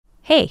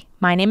Hey,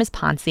 my name is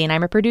Ponce and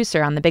I'm a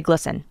producer on The Big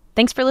Listen.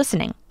 Thanks for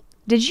listening.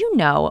 Did you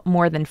know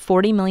more than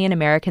 40 million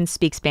Americans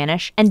speak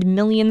Spanish and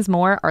millions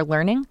more are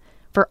learning?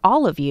 For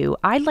all of you,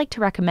 I'd like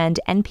to recommend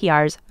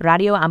NPR's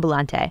Radio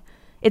Ambulante.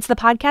 It's the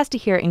podcast to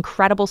hear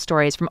incredible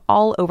stories from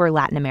all over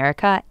Latin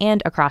America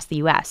and across the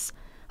U.S.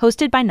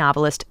 Hosted by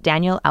novelist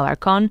Daniel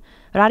Alarcón,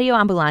 Radio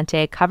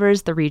Ambulante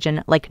covers the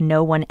region like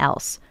no one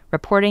else,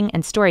 reporting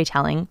and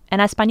storytelling in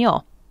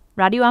Español.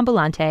 Radio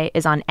Ambulante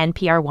is on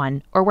NPR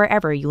One or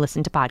wherever you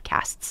listen to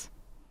podcasts.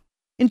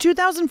 In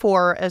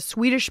 2004, a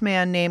Swedish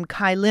man named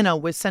Kai Linna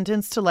was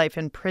sentenced to life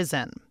in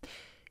prison.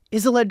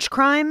 His alleged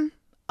crime?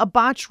 A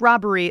botched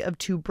robbery of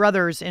two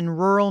brothers in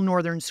rural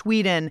northern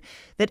Sweden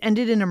that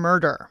ended in a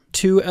murder.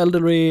 Two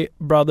elderly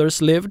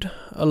brothers lived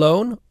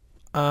alone,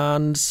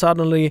 and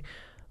suddenly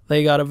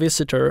they got a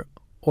visitor,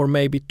 or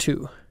maybe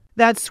two.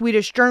 That's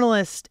Swedish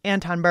journalist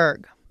Anton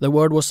Berg. The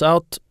word was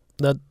out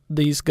that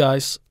these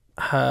guys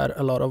had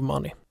a lot of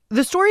money.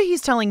 The story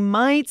he's telling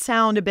might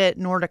sound a bit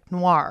Nordic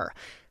noir,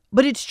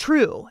 but it's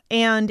true.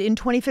 And in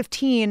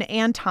 2015,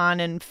 Anton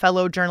and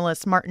fellow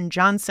journalist Martin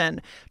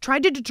Johnson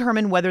tried to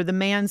determine whether the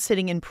man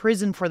sitting in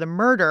prison for the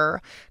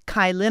murder,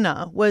 Kai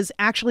Linna, was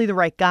actually the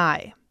right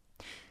guy.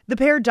 The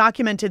pair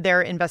documented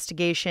their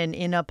investigation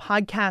in a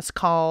podcast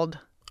called...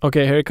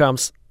 Okay, here it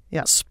comes.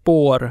 Yeah.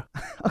 Spår.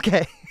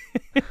 Okay.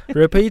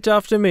 Repeat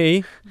after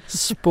me.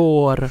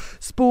 Spår.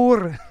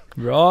 Spår.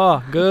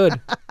 Bra,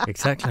 good.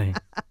 Exactly.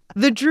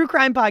 The true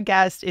crime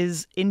podcast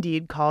is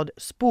indeed called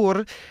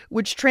Spår,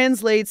 which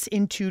translates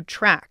into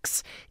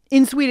tracks.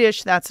 In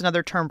Swedish, that's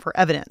another term for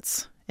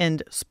evidence.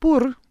 And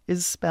Spår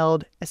is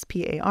spelled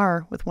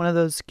S-P-A-R with one of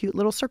those cute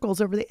little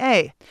circles over the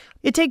A.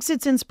 It takes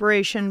its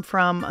inspiration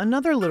from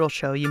another little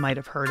show you might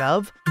have heard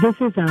of. This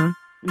is a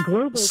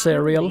global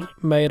Serial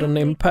made an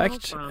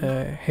impact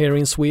here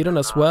in Sweden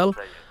as well.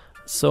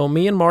 So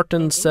me and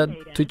Martin said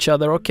to each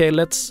other, okay,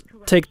 let's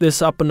take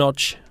this up a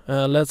notch.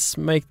 Let's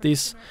make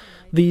these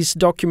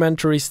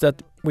documentaries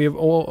that we've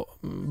all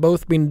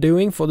both been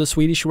doing for the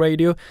Swedish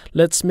radio.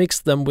 Let's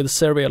mix them with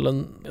Serial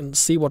and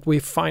see what we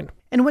find.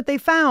 And what they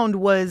found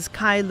was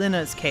Kai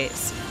Linna's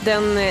case.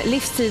 Den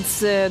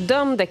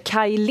livstidsdömde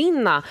Kai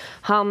Linna,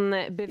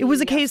 It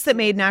was a case that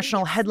made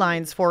national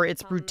headlines for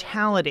its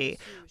brutality,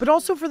 but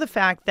also for the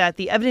fact that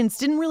the evidence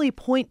didn't really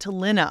point to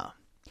Linna.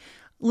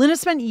 Linna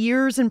spent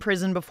years in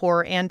prison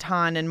before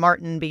Anton and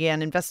Martin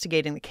began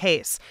investigating the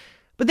case.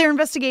 But their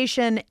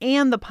investigation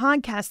and the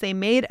podcast they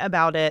made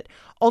about it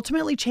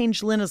ultimately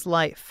changed Linna's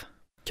life.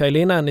 Kai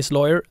Linna and his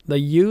lawyer, they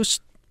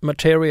used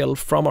material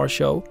from our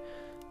show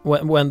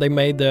when they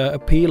made the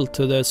appeal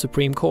to the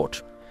Supreme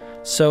Court.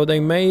 So they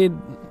made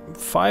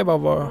 5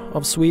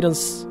 of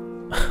Sweden's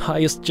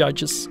highest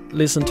judges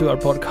listen to our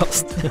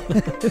podcast.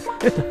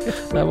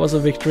 That was a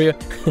victory.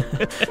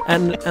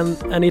 and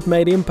it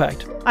made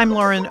impact. I'm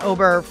Lauren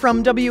Ober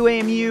from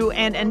WAMU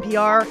and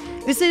NPR.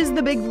 This is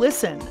The Big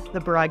Listen,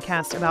 the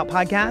broadcast about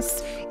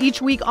podcasts.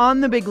 Each week on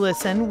The Big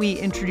Listen, we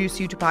introduce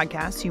you to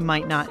podcasts you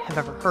might not have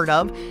ever heard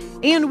of,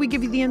 and we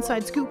give you the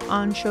inside scoop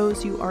on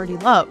shows you already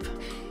love.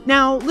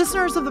 Now,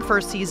 listeners of the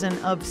first season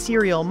of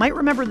Serial might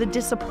remember the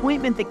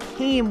disappointment that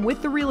came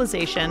with the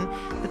realization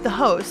that the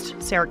host,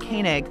 Sarah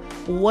Koenig,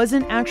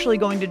 wasn't actually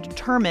going to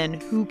determine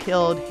who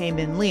killed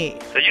Hae-Min Lee.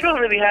 So you don't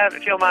really have,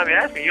 if you don't mind me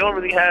asking, you don't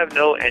really have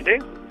no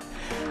ending?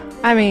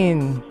 I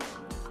mean,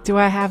 do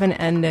I have an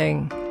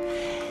ending?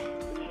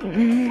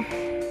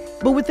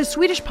 But with the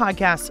Swedish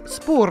podcast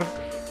Spår,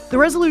 the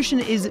resolution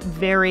is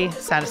very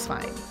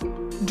satisfying.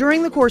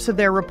 During the course of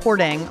their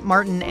reporting,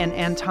 Martin and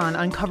Anton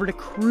uncovered a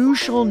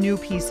crucial new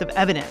piece of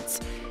evidence.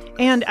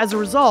 And as a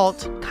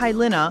result, Kai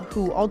Linna,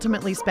 who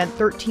ultimately spent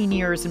 13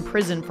 years in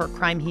prison for a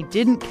crime he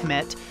didn't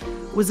commit,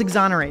 was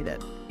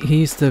exonerated.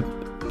 He's the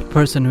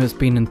person who has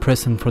been in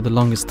prison for the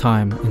longest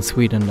time in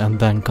Sweden and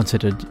then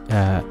considered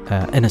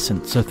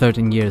innocent. So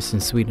 13 years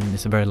in Sweden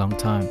is a very long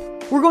time.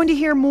 We're going to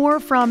hear more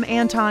from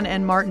Anton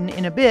and Martin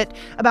in a bit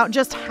about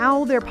just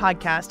how their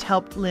podcast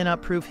helped Linna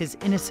prove his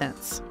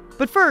innocence.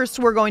 But first,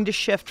 we're going to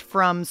shift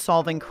from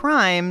solving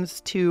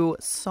crimes to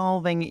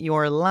solving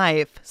your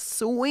life.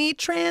 Sweet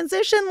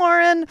transition,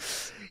 Lauren.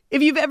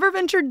 If you've ever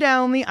ventured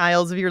down the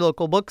aisles of your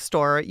local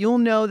bookstore, you'll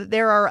know that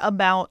there are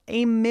about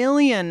 1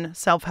 million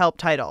self-help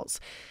titles.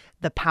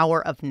 The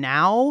Power of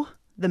Now,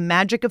 The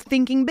Magic of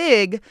Thinking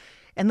Big,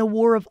 and The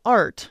War of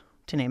Art,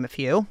 to name a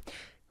few.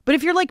 But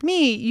if you're like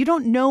me, you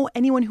don't know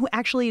anyone who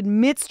actually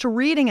admits to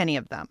reading any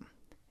of them,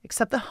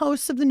 except the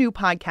hosts of the new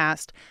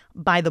podcast,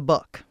 By the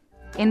Book.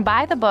 In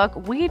By the Book,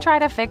 we try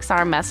to fix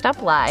our messed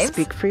up lives.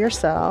 Speak for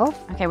yourself.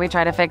 Okay, we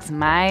try to fix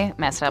my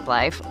messed up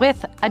life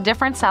with a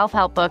different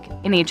self-help book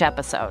in each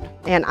episode.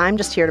 And I'm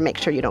just here to make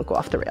sure you don't go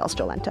off the rails,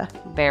 Jolenta.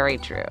 Very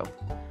true.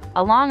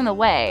 Along the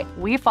way,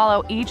 we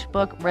follow each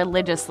book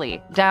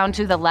religiously, down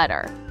to the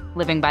letter,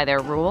 living by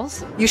their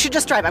rules. You should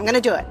just drive. I'm going to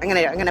do it. I'm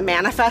going to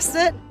manifest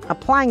it.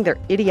 Applying their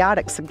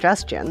idiotic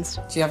suggestions.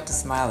 Do you have to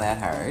smile that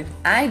hard?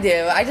 I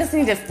do. I just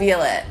need to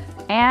feel it.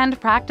 And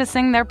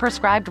practicing their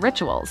prescribed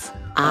rituals.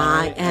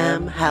 I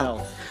am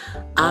health.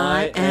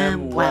 I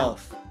am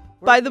wealth.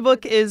 By the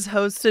Book is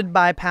hosted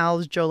by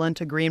pals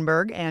Jolenta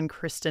Greenberg and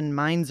Kristen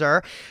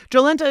Meinzer.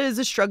 Jolenta is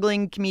a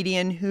struggling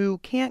comedian who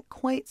can't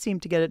quite seem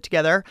to get it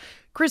together.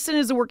 Kristen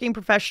is a working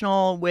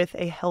professional with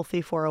a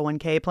healthy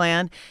 401k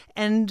plan,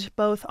 and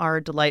both are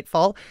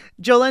delightful.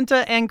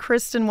 Jolenta and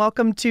Kristen,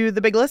 welcome to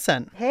The Big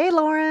Listen. Hey,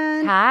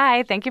 Lauren.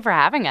 Hi, thank you for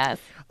having us.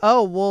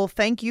 Oh, well,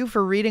 thank you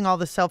for reading all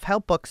the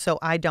self-help books so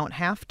I don't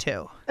have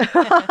to.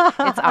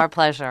 It's our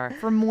pleasure.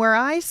 From where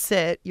I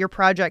sit, your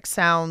project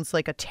sounds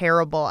like a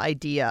terrible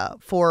idea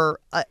for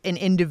an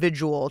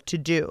individual to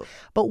do.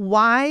 But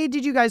why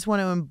did you guys want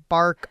to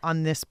embark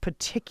on this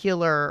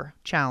particular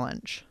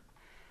challenge?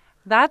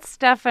 That's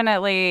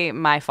definitely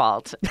my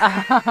fault.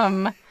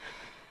 That's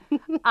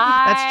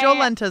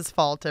Jolenta's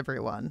fault,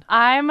 everyone.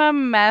 I'm a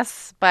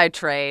mess by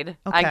trade,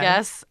 Okay. I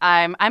guess.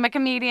 I'm a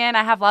comedian.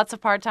 I have lots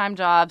of part-time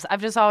jobs.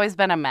 I've just always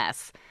been a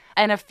mess.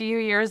 And a few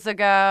years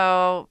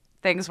ago,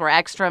 things were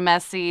extra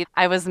messy.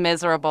 I was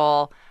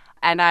miserable.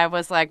 And I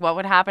was like, what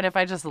would happen if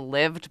I just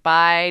lived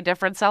by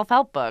different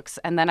self-help books?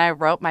 And then I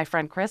wrote my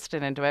friend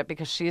Kristen into it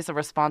because she's a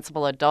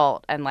responsible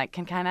adult and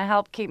can kind of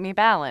help keep me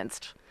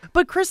balanced.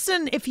 But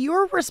Kristen, if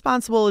you're a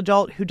responsible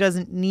adult who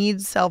doesn't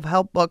need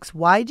self-help books,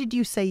 why did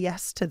you say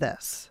yes to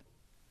this?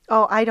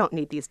 Oh, I don't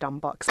need these dumb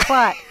books,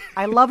 but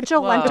I love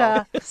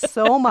Jolenta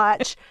so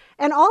much.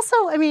 And also,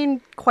 I mean,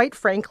 quite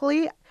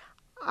frankly,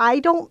 I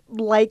don't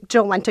like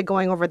Jolenta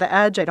going over the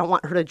edge. I don't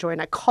want her to join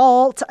a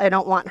cult. I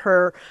don't want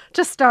her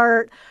to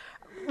start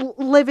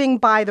living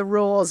by the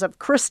rules of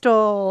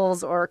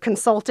crystals or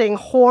consulting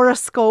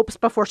horoscopes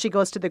before she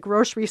goes to the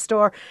grocery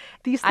store.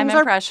 These things I'm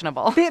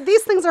impressionable.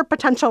 These things are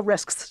potential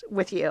risks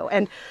with you.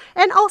 And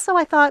also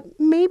I thought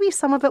maybe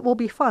some of it will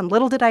be fun.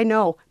 Little did I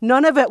know,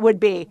 none of it would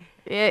be.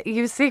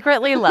 You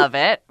secretly love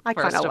it. I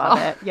kind of love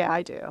it. Yeah,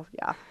 I do.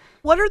 Yeah.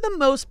 What are the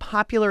most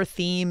popular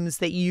themes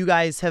that you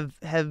guys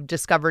have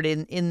discovered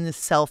in the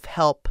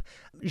self-help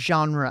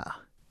genre?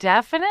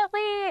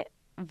 Definitely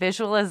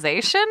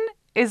visualization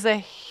is a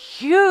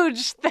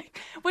huge thing,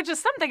 which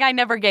is something I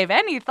never gave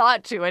any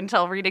thought to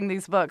until reading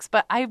these books.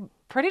 But I'm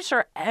pretty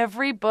sure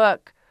every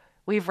book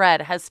we've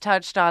read has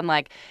touched on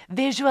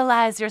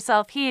visualize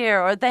yourself here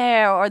or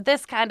there or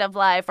this kind of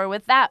life or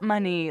with that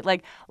money.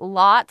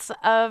 Lots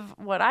of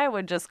what I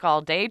would just call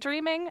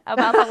daydreaming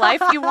about the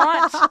life you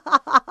want.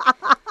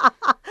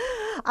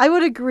 I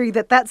would agree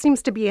that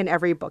seems to be in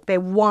every book. They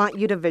want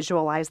you to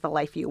visualize the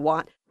life you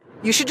want.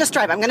 You should just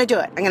drive. I'm going to do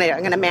it. I'm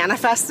going to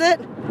manifest it.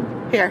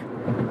 Here.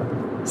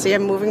 See,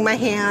 I'm moving my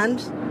hand.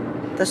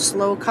 The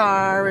slow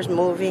car is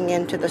moving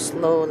into the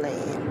slow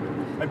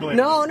lane. I believe.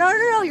 No.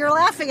 You're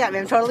laughing at me.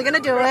 I'm totally going to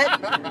do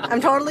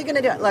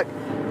it. Look.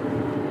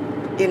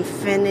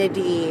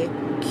 Infinity,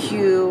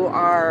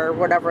 QR,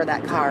 whatever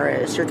that car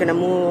is. You're going to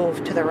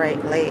move to the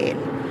right lane.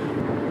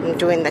 I'm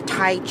doing the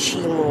Tai Chi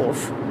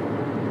move.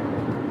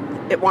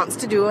 It wants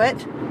to do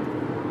it.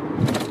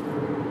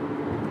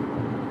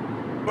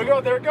 Oh my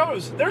God, there it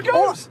goes. There it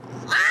goes.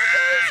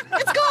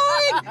 It's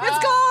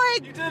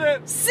going. You did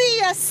it. See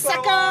ya,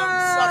 sucker.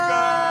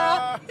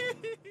 Sucker.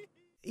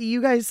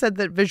 You guys said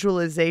that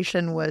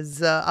visualization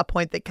was a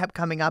point that kept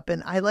coming up,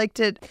 and I liked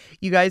it.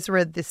 You guys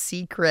read The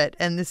Secret,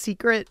 and The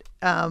Secret,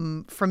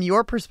 from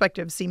your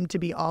perspective, seemed to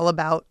be all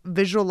about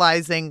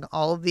visualizing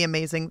all of the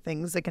amazing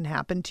things that can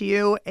happen to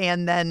you,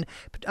 and then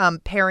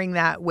pairing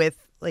that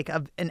with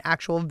an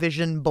actual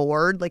vision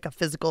board, like a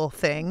physical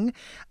thing.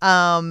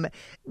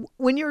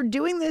 When you're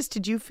doing this,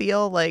 did you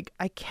feel like,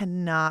 I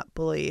cannot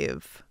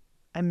believe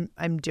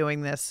I'm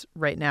doing this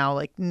right now?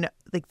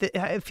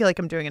 I feel like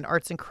I'm doing an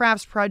arts and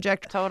crafts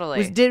project.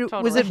 Totally.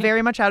 Was it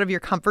very much out of your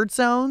comfort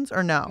zones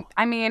or no?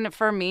 I mean,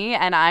 for me,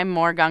 and I'm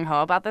more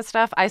gung-ho about this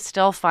stuff, I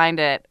still find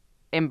it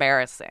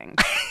embarrassing.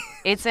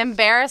 It's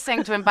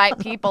embarrassing to invite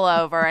people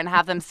over and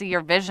have them see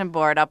your vision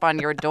board up on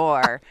your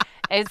door.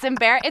 It's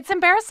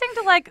embarrassing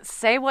to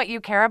say what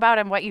you care about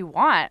and what you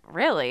want,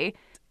 really.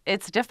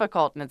 It's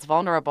difficult and it's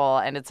vulnerable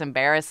and it's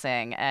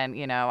embarrassing.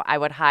 And, I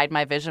would hide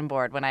my vision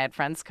board when I had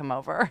friends come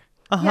over.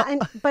 Uh-huh. Yeah,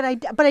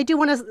 but I do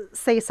want to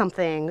say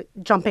something,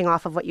 jumping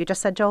off of what you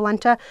just said,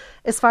 Jolenta,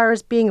 as far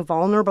as being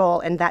vulnerable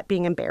and that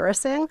being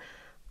embarrassing.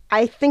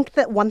 I think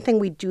that one thing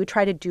we do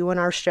try to do in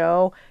our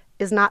show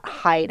is not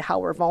hide how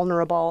we're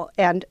vulnerable.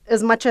 And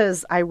as much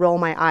as I roll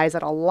my eyes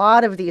at a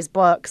lot of these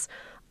books,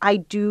 I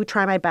do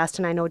try my best,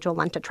 and I know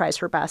Jolenta tries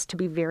her best, to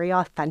be very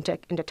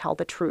authentic and to tell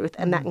the truth.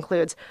 And that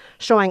includes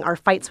showing our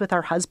fights with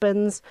our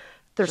husbands.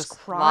 There's just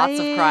crying.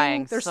 Lots of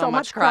crying. There's so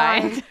much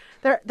crying.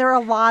 There are a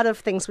lot of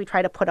things we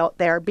try to put out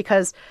there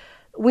because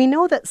we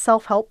know that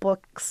self-help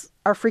books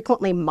are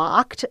frequently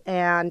mocked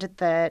and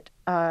that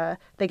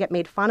they get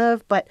made fun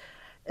of. But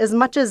as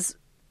much as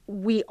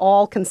we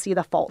all can see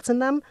the faults in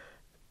them,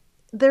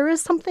 there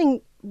is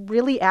something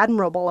really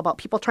admirable about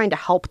people trying to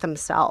help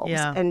themselves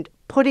and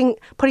putting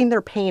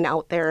their pain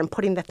out there and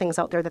putting the things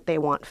out there that they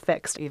want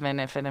fixed. Even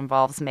if it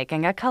involves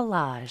making a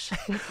collage.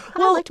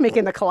 Well, I liked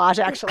making the collage,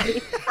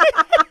 actually.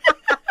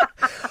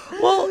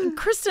 Well,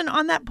 Kristen,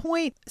 on that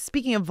point,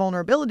 speaking of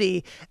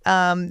vulnerability,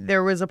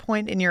 there was a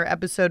point in your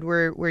episode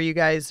where you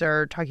guys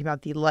are talking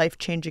about the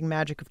life-changing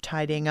magic of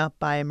tidying up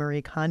by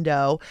Marie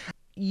Kondo.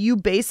 You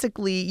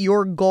basically,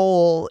 your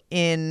goal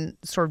in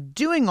sort of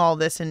doing all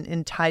this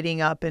and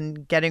tidying up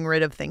and getting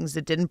rid of things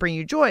that didn't bring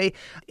you joy,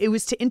 it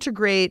was to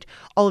integrate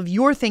all of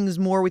your things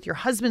more with your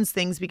husband's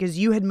things because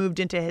you had moved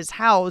into his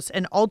house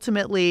and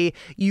ultimately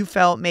you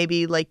felt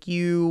maybe like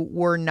you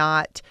were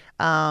not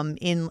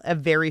in a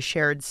very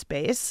shared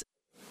space.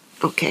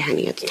 Okay,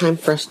 honey, it's time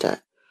for us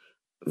to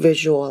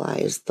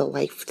visualize the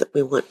life that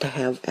we want to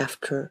have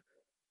after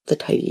the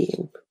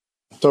tidying.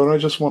 Don't I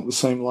just want the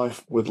same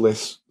life with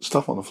less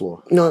stuff on the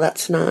floor? No,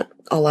 that's not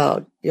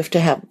allowed. You have to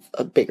have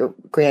a bigger,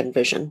 grand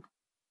vision.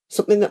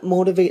 Something that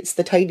motivates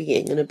the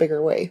tidying in a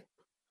bigger way.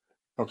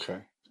 Okay.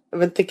 I've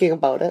been thinking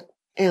about it,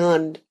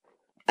 and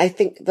I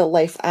think the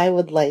life I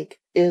would like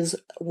is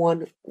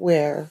one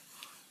where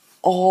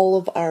all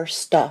of our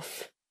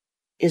stuff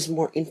is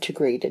more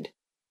integrated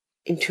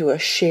into a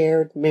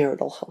shared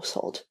marital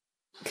household.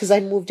 Because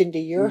I moved into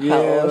your house.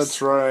 Yeah,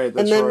 that's right.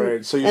 That's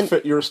right. So you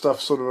fit your stuff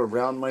sort of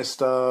around my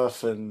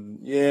stuff, and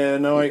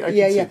I can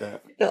see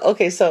that. No,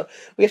 okay, so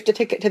we have to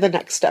take it to the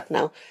next step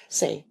now.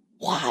 Say,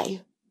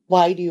 why?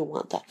 Why do you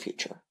want that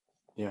future?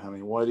 Yeah,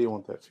 honey, why do you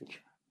want that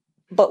future?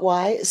 But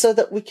why? So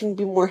that we can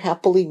be more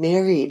happily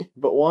married.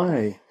 But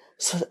why?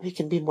 So that we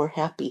can be more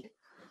happy.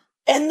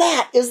 And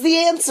that is the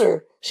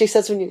answer. She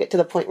says when you get to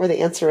the point where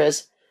the answer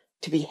is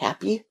to be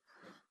happy,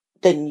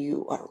 then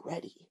you are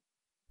ready.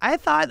 I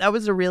thought that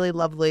was a really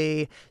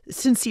lovely,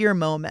 sincere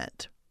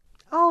moment.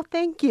 Oh,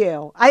 thank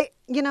you. I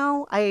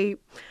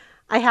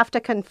have to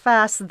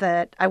confess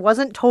that I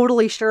wasn't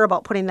totally sure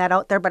about putting that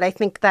out there, but I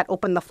think that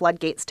opened the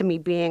floodgates to me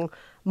being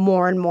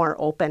more and more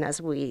open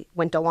as we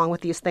went along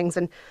with these things.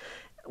 And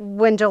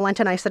when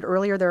Jolenta and I said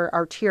earlier there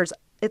are tears,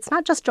 it's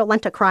not just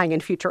Jolenta crying in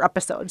future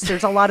episodes.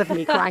 There's a lot of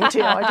me crying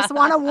too. I just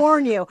want to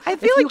warn you. I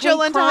feel like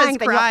Jolenta has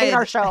cried. Hate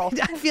our show.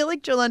 I feel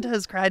like Jolenta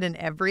has cried in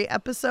every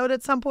episode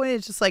at some point.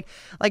 It's just like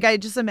I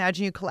just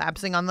imagine you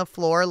collapsing on the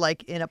floor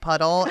like in a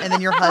puddle, and then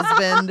your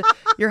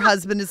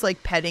husband is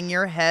like petting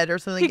your head or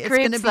something. He it's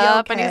gonna be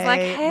up okay, and he's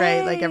like, hey.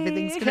 right? Like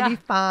everything's gonna be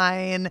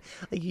fine.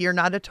 Like you're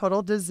not a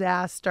total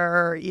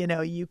disaster.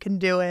 You can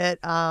do it.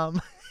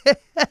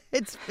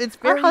 It's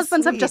very Our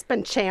husbands sweet. have just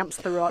been champs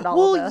throughout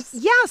all of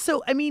this. Yeah,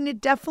 so I mean,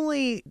 it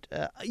definitely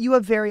you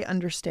have very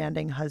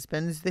understanding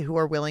husbands who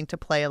are willing to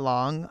play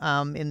along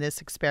in this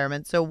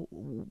experiment. So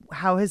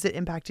how has it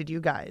impacted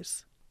you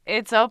guys?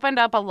 It's opened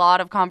up a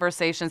lot of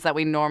conversations that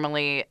we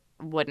normally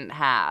wouldn't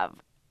have.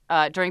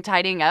 During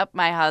tidying up,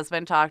 my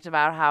husband talked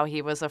about how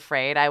he was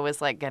afraid I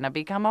was like going to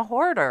become a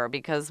hoarder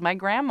because my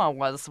grandma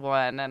was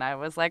one. And I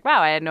was like,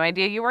 wow, I had no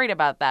idea you worried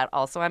about that.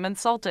 Also, I'm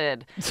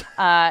insulted.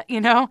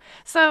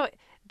 So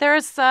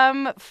there's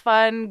some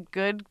fun,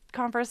 good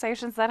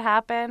conversations that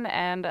happen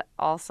and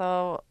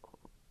also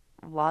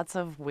lots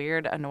of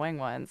weird, annoying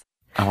ones.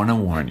 I want to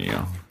warn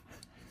you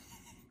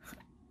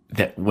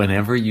that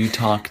whenever you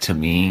talk to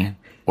me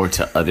or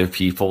to other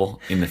people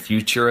in the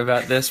future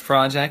about this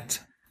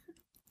project,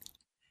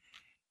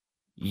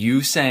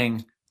 you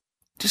saying,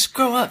 just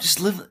grow up,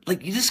 just live,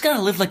 like, you just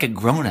gotta live like a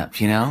grown-up,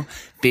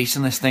 based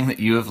on this thing that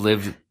you have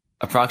lived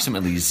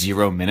approximately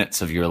 0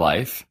 minutes of your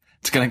life,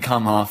 it's gonna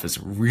come off as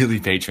really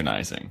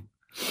patronizing.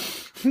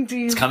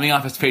 It's coming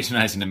off as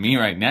patronizing to me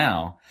right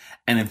now,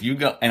 and if you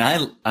go,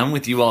 and I'm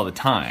with you all the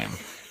time,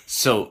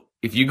 so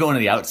if you go into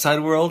the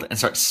outside world and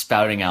start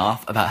spouting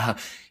off about how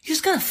you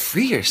just gotta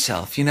free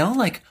yourself,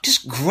 like,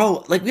 just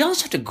grow, like, we all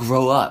just have to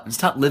grow up and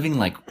stop living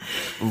like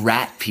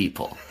rat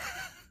people.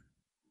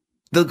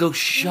 They'll go,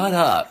 shut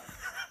up.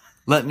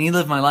 Let me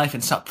live my life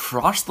and stop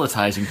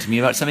proselytizing to me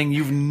about something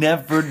you've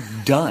never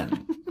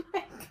done. Oh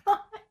my God.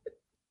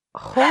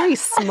 Holy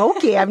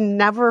smoky. I've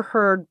never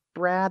heard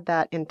Brad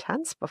that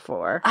intense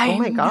before. Oh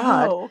my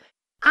God. know.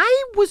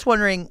 I was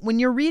wondering, when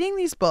you're reading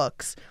these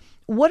books,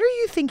 what are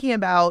you thinking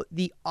about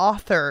the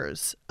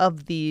authors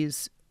of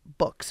these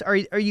books? Are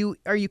you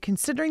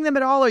considering them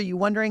at all? Are you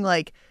wondering,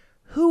 like,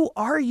 who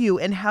are you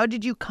and how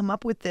did you come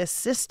up with this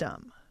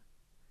system?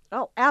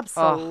 Oh,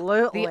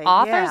 absolutely. The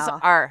authors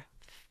are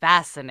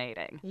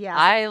fascinating.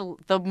 Yeah.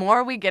 The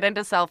more we get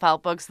into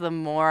self-help books, the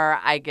more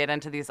I get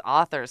into these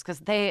authors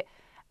because they're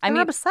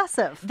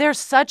obsessive. They're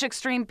such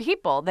extreme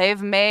people.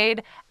 They've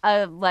made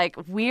a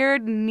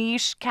weird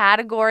niche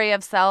category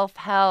of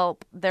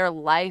self-help their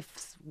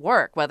life's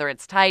work, whether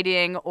it's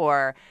tidying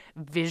or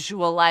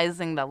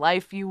visualizing the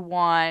life you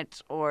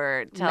want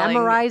or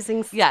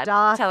memorizing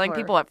stuff. Telling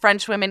people what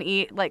French women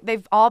eat. Like,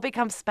 they've all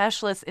become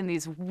specialists in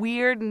these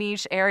weird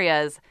niche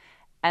areas,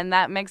 and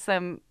that makes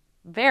them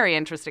very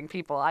interesting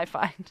people, I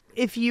find.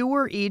 If you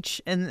were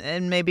each,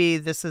 and maybe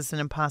this is an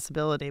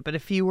impossibility, but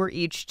if you were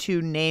each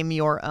to name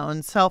your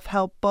own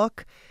self-help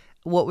book,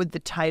 what would the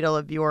title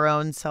of your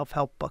own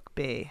self-help book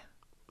be?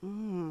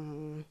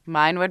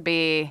 Mine would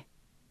be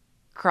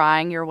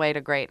Crying Your Way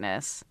to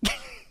Greatness.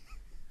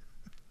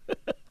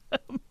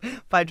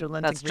 By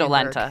Jolenta. That's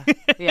Greenberg. Jolenta.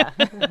 Yeah.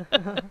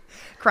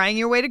 Crying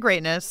Your Way to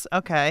Greatness.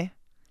 Okay.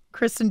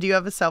 Kristen, do you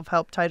have a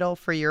self-help title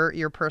for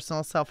your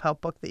personal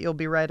self-help book that you'll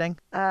be writing?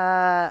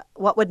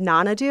 What would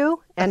Nana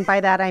do? And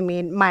by that, I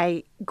mean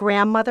my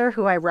grandmother,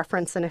 who I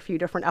reference in a few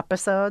different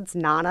episodes,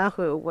 Nana,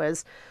 who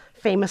was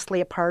famously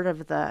a part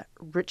of the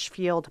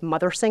Richfield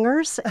Mother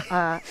Singers,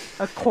 a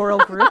choral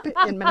group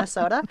in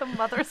Minnesota. The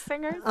Mother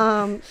Singers?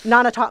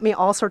 Nana taught me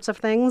all sorts of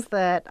things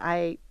that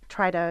I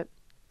try to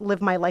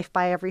live my life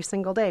by every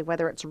single day,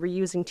 whether it's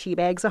reusing tea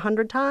bags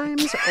 100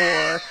 times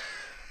or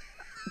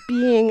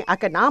being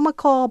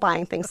economical,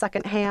 buying things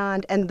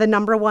secondhand. And the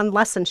number one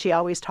lesson she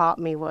always taught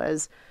me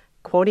was,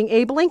 quoting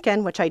Abe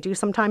Lincoln, which I do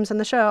sometimes in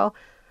the show,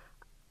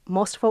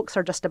 most folks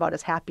are just about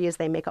as happy as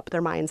they make up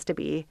their minds to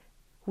be.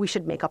 We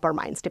should make up our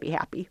minds to be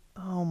happy.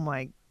 Oh,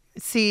 my.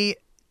 See,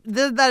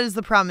 that is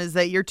the problem, is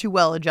that you're too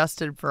well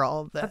adjusted for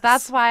all of this. But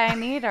that's why I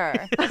need her.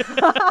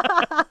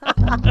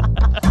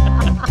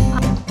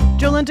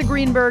 Jolenta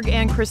Greenberg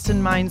and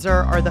Kristen Meinzer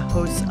are the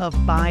hosts of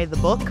Buy the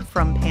Book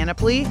from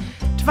Panoply.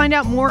 To find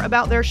out more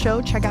about their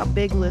show, check out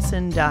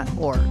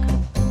biglisten.org.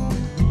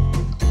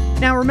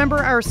 Now, remember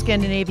our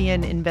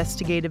Scandinavian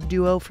investigative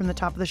duo from the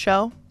top of the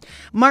show?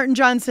 Martin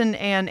Johnson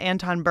and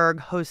Anton Berg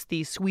host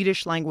the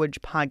Swedish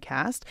language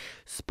podcast,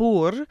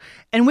 Spår,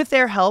 and with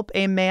their help,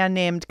 a man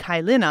named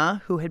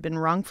Kajlina, who had been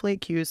wrongfully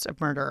accused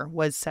of murder,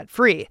 was set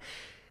free.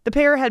 The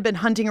pair had been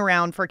hunting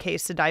around for a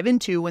case to dive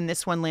into when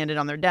this one landed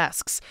on their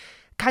desks.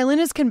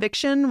 Kajlina's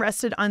conviction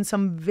rested on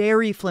some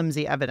very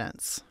flimsy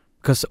evidence.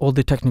 Because all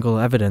the technical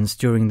evidence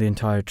during the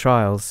entire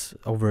trials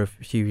over a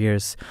few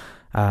years,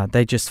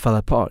 they just fell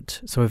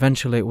apart. So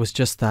eventually it was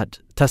just that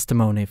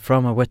testimony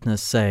from a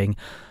witness saying,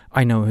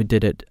 I know who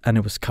did it, and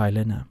it was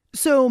Kajlina.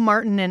 So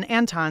Martin and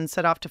Anton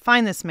set off to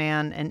find this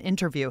man and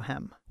interview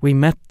him. We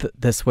met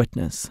this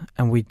witness,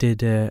 and we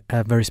did a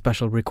very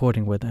special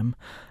recording with him.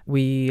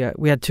 We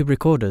had two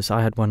recorders.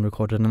 I had one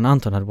recorder, and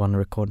Anton had one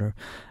recorder.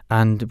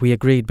 And we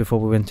agreed before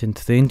we went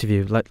into the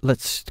interview,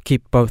 let's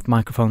keep both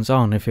microphones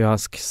on if you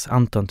ask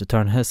Anton to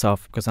turn his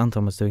off, because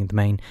Anton was doing the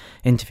main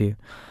interview.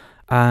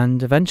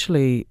 And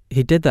eventually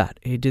he did that.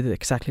 He did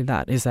exactly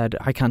that. He said,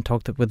 I can't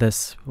talk with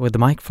the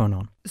microphone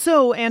on.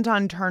 So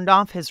Anton turned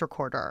off his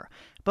recorder,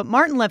 but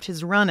Martin left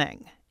his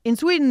running. In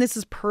Sweden, this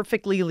is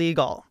perfectly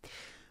legal.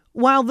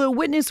 While the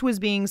witness was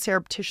being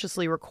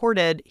surreptitiously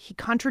recorded, he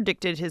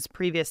contradicted his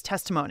previous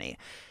testimony.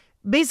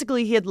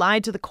 Basically, he had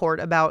lied to the court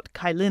about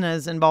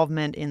Kajlina's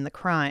involvement in the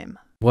crime.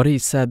 What he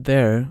said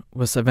there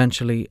was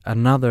eventually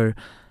another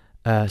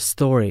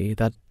story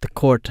that the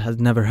court had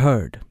never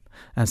heard.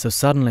 And so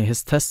suddenly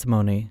his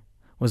testimony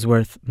was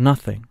worth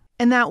nothing.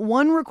 And that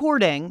one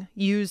recording,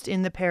 used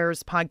in the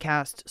pair's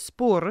podcast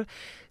Spår,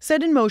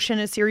 set in motion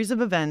a series of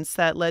events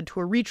that led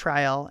to a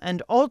retrial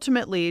and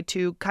ultimately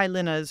to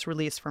Kajlina's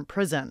release from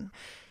prison.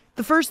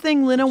 The first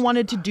thing Lina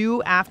wanted to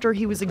do after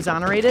he was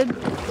exonerated?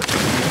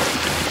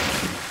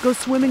 Go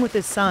swimming with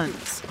his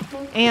sons.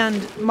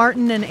 And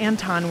Martin and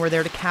Anton were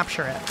there to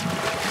capture it.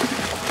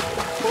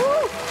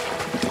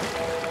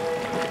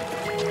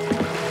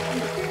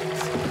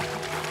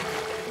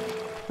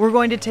 We're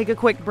going to take a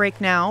quick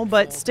break now,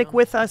 but stick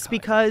with us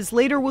because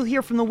later we'll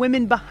hear from the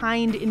women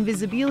behind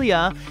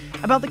Invisibilia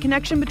about the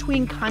connection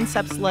between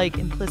concepts like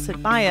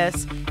implicit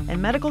bias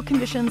and medical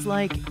conditions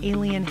like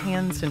alien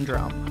hand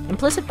syndrome.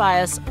 Implicit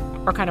bias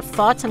are kind of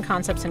thoughts and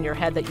concepts in your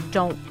head that you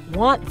don't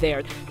want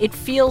there. It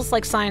feels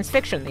like science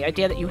fiction, the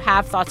idea that you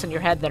have thoughts in your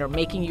head that are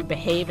making you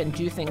behave and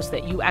do things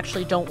that you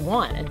actually don't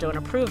want and don't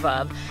approve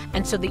of.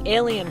 And so the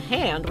alien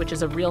hand, which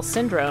is a real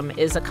syndrome,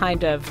 is a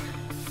kind of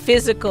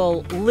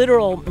physical,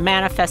 literal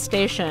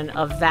manifestation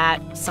of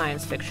that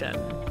science fiction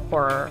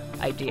horror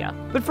idea.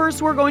 But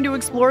first, we're going to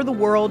explore the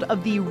world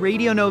of the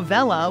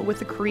radionovela with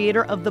the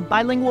creator of the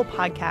bilingual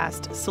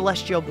podcast,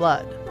 Celestial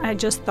Blood. I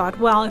just thought,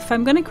 well, if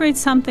I'm going to create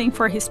something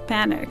for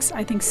Hispanics,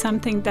 I think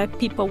something that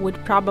people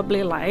would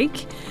probably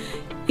like,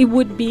 it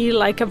would be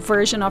like a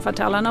version of a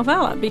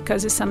telenovela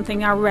because it's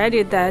something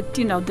already that,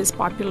 this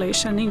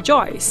population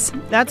enjoys.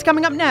 That's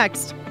coming up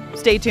next.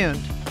 Stay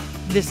tuned.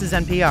 This is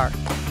NPR.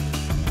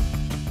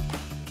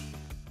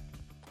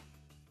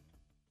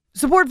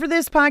 Support for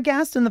this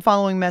podcast and the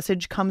following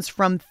message comes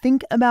from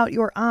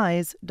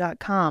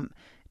thinkaboutyouryes.com.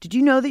 Did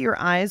you know that your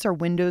eyes are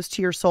windows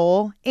to your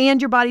soul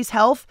and your body's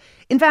health?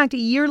 In fact, a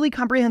yearly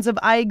comprehensive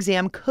eye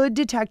exam could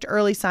detect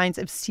early signs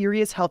of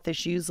serious health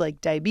issues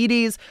like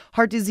diabetes,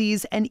 heart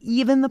disease, and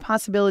even the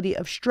possibility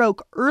of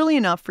stroke early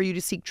enough for you to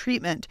seek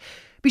treatment.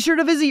 Be sure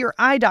to visit your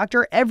eye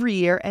doctor every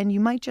year, and you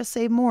might just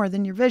save more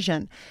than your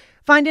vision.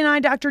 Find an eye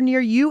doctor near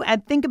you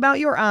at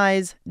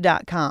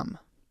thinkaboutyouryes.com.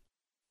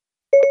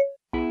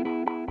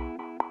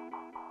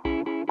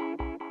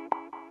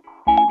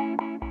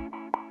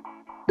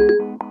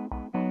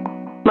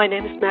 My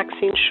name is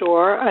Maxine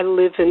Shore. I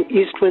live in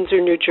East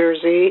Windsor, New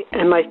Jersey,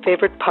 and my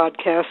favorite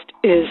podcast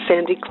is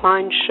Sandy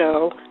Klein's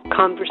show,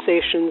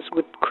 Conversations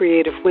with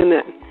Creative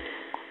Women.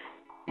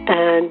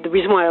 And the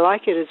reason why I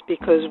like it is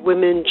because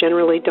women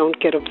generally don't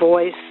get a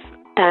voice,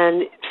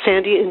 and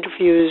Sandy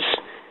interviews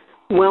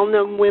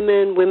well-known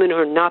women who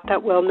are not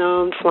that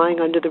well-known, flying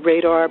under the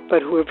radar,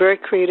 but who are very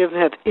creative,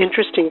 have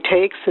interesting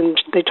takes, and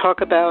they talk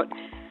about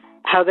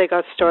how they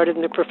got started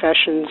in their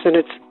professions. And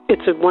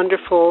it's a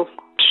wonderful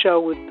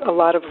show with a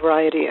lot of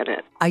variety in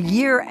it. A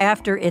year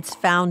after its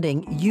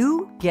founding,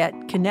 you get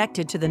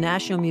connected to the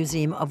National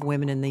Museum of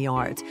Women in the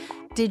Arts.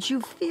 Did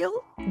you feel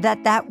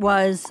that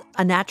was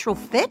a natural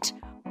fit?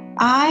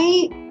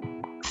 I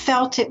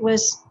felt it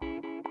was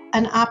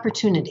an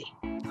opportunity.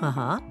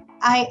 Uh-huh.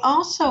 I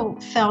also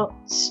felt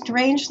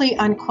strangely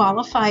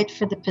unqualified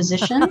for the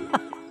position.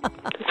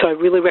 So I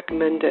really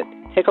recommend it.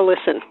 Take a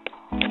listen.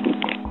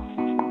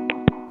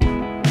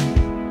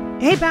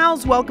 Hey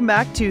pals, welcome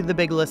back to The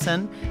Big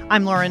Listen.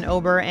 I'm Lauren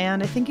Ober,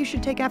 and I think you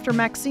should take after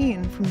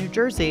Maxine from New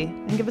Jersey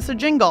and give us a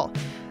jingle.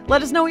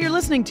 Let us know what you're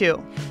listening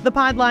to. The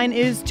pod line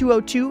is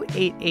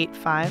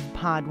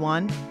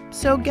 202-885-POD1,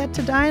 so get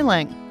to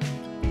dialing.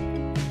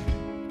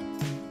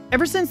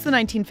 Ever since the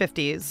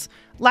 1950s,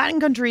 Latin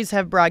countries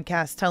have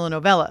broadcast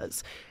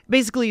telenovelas,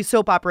 basically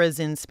soap operas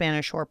in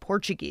Spanish or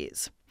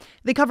Portuguese.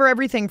 They cover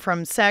everything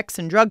from sex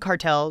and drug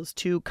cartels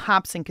to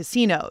cops and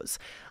casinos,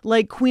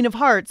 like Queen of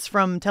Hearts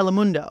from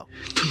Telemundo.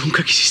 Tú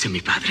nunca quisiste a mi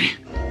padre.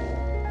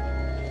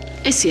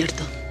 Es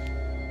cierto.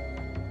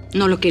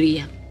 No lo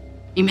quería.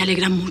 Y me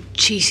alegra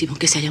muchísimo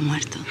que se haya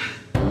muerto.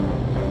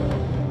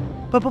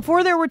 But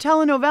before there were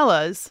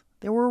telenovelas,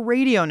 there were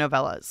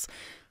radionovelas.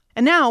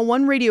 And now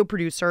one radio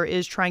producer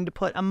is trying to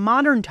put a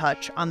modern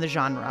touch on the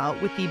genre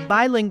with the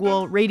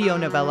bilingual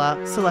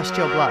radionovela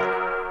Celestial Blood.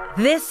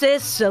 This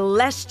is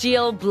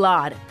Celestial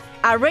Blood,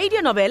 a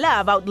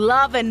radionovela about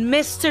love and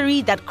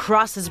mystery that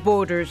crosses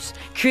borders,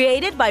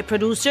 created by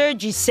producer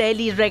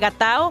Giseli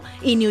Regatao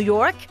in New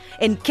York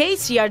and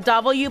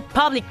KCRW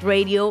Public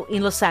Radio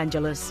in Los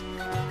Angeles.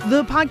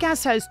 The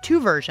podcast has two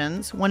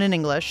versions, one in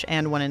English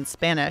and one in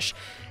Spanish,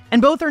 and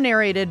both are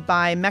narrated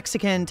by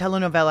Mexican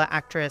telenovela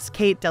actress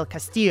Kate del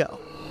Castillo.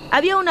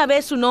 Había una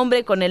vez un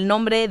hombre con el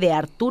nombre de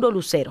Arturo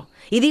Lucero.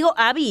 Y digo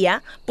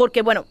había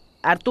porque,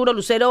 Arturo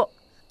Lucero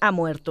ha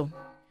muerto.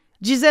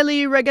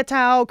 Giseli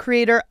Regatao,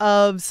 creator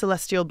of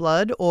Celestial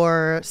Blood,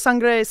 or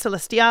Sangre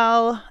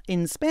Celestial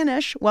in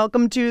Spanish,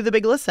 welcome to The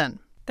Big Listen.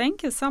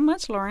 Thank you so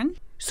much, Lauren.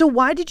 So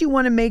why did you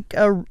want to make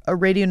a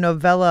radio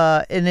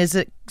novella? And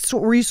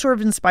were you sort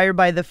of inspired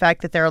by the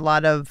fact that there are a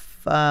lot of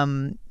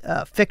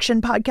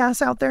fiction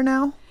podcasts out there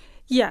now?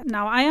 Yeah,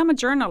 now I am a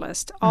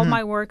journalist. All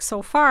my work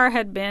so far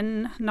had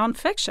been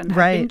nonfiction,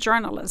 had been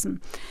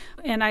journalism.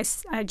 And I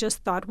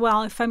just thought,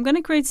 well, if I'm going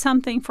to create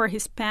something for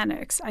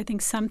Hispanics, I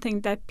think something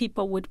that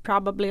people would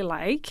probably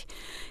like,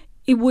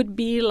 it would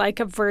be like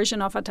a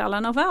version of a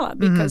telenovela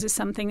because it's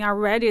something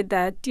already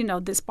that,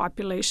 this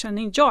population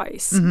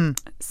enjoys.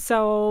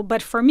 So,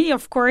 but for me,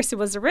 of course, it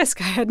was a risk.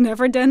 I had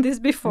never done this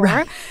before.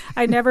 Right.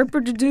 I never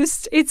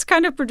produced, it's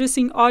kind of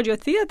producing audio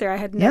theater. I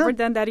had never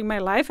done that in my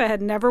life. I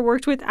had never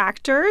worked with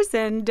actors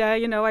and,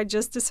 I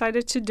just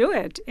decided to do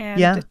it.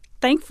 And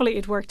thankfully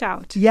it worked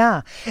out.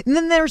 Yeah. And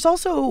then there's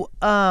also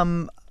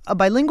a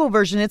bilingual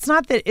version. It's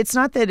not that it's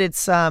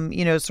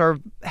sort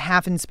of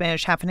half in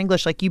Spanish, half in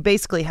English. Like you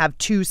basically have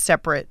two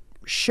separate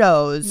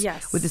shows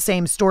with the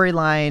same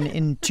storyline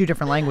in two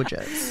different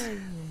languages.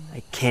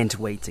 I can't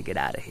wait to get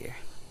out of here.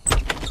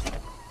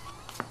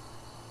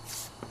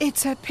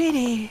 It's a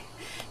pity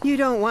you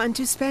don't want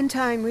to spend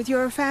time with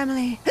your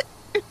family.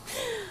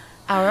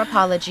 Our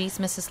apologies,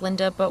 Mrs.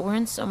 Linda, but we're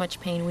in so much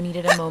pain we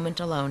needed a moment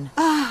alone.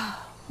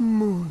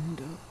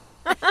 Mundo.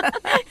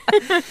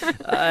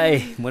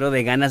 Ay, muero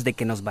de ganas de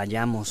que nos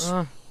vayamos.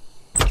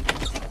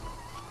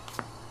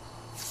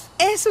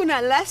 Es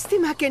una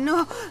lástima que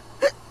no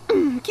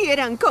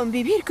quieran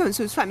convivir con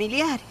sus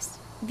familiares.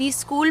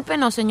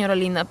 Discúlpenos, señora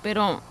Linda,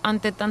 pero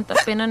ante tanta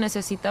pena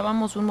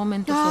necesitábamos un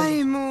momento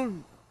Ay, solos.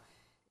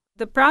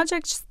 The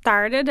project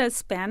started as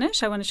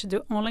Spanish. I wanted to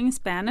do only in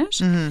Spanish.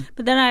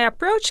 But then I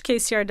approached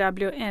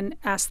KCRW and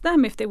asked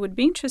them if they would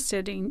be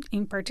interested in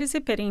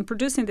participating in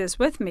producing this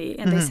with me.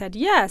 And they said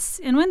yes.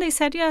 And when they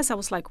said yes, I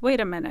was like, wait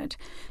a minute.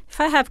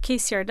 If I have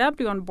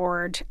KCRW on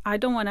board, I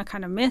don't want to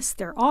kind of miss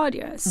their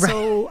audience. Right.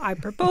 So I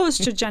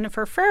proposed to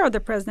Jennifer Farrow,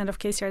 the president of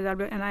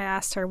KCRW, and I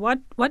asked her,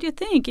 what do you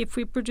think if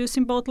we produce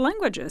in both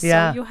languages?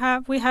 Yeah.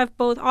 So we have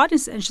both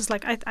audiences. And she's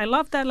like, I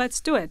love that.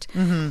 Let's do it.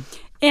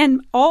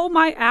 And all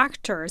my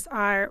actors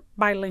are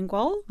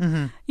bilingual.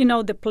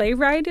 The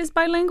playwright is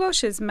bilingual.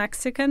 She's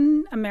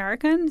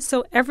Mexican-American.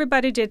 So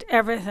everybody did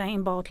everything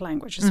in both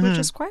languages, which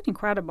is quite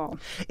incredible.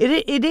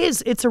 It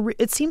is.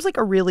 It seems like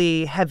a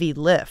really heavy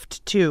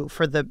lift, too,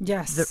 for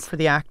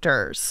the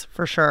actors,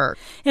 for sure.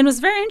 And it was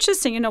very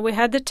interesting. We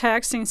had the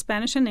text in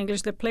Spanish and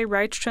English. The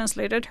playwright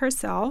translated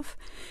herself.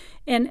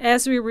 And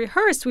as we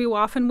rehearsed, we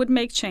often would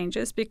make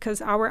changes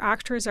because our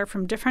actors are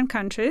from different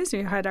countries.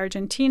 We had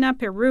Argentina,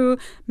 Peru,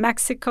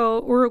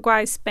 Mexico,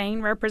 Uruguay,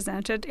 Spain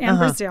represented, and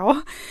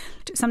Brazil.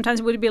 Sometimes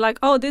it would be like,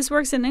 oh, this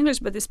works in English,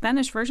 but the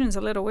Spanish version is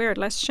a little weird.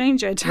 Let's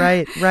change it.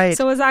 Right.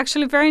 So it was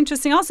actually very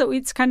interesting. Also,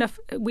 it's kind of,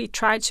 we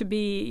try to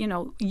be,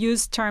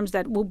 use terms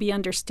that will be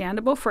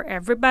understandable for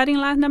everybody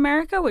in Latin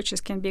America, which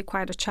can be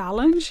quite a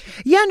challenge.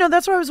 Yeah, no,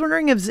 that's what I was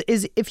wondering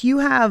is if you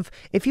have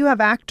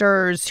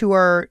actors who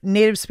are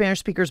native Spanish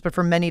speakers, but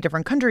from many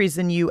different countries,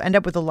 then you end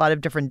up with a lot of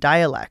different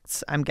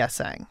dialects, I'm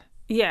guessing.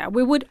 Yeah,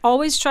 we would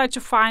always try to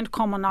find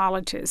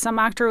commonalities. Some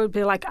actor would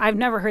be like, I've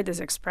never heard this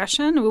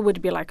expression. We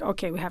would be like,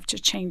 okay, we have to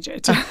change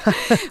it.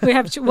 We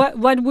have to,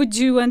 what would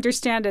you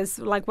understand as,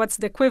 like, what's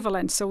the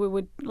equivalent? So we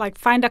would, like,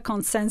 find a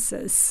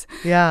consensus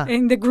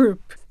in the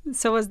group.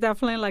 So it was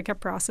definitely like a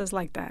process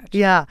like that.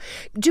 Yeah.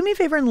 Do me a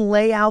favor and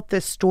lay out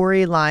this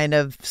storyline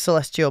of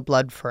Celestial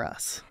Blood for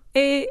us.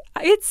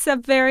 It's a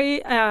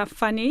very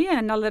funny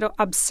and a little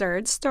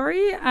absurd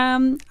story.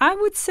 I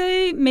would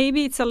say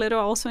maybe it's a little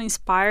also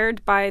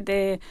inspired by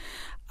the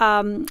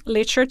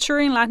literature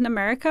in Latin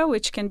America,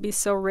 which can be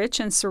so rich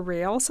and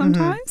surreal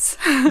sometimes.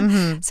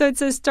 Mm-hmm. So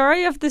it's a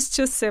story of these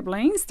two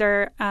siblings.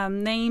 Their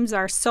names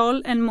are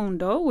Sol and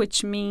Mundo,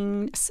 which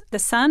means the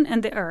sun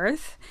and the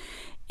earth.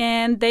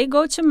 And they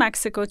go to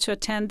Mexico to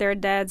attend their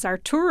dad's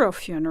Arturo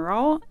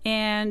funeral.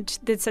 And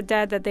it's a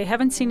dad that they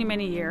haven't seen in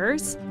many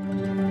years.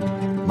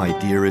 My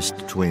dearest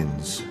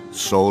twins,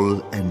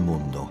 Sol and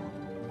Mundo.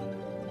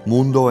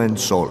 Mundo and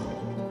Sol.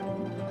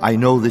 I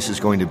know this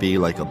is going to be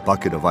like a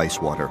bucket of ice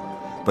water,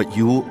 but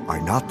you are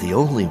not the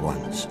only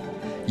ones.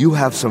 You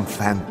have some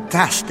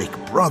fantastic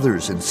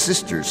brothers and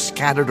sisters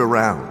scattered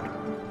around.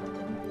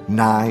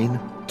 9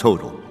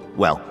 total.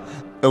 Well,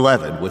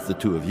 11 with the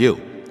 2 of you.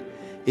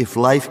 If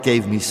life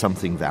gave me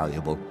something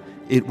valuable,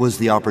 it was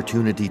the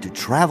opportunity to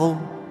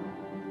travel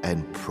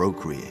and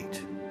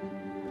procreate.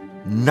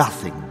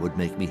 Nothing would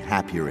make me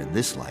happier in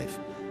this life,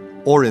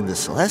 or in the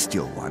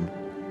celestial one,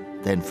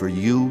 than for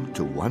you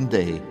to one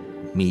day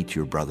meet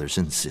your brothers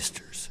and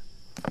sisters.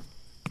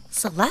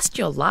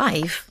 Celestial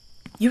life?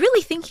 You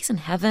really think he's in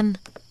heaven?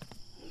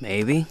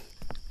 Maybe.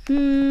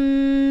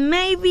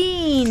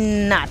 Maybe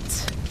not.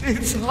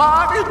 It's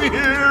hot in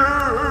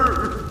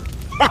here!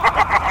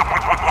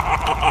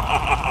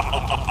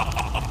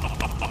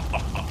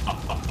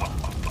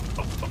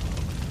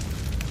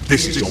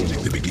 This is only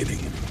the beginning.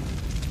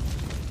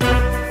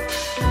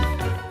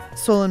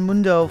 Sol and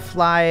Mundo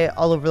fly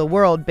all over the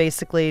world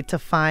basically to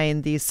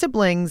find these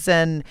siblings,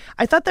 and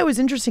I thought that was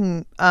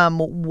interesting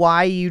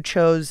why you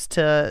chose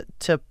to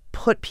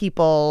put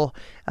people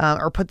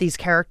or put these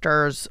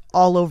characters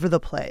all over the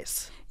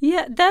place.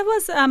 Yeah, that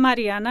was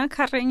Mariana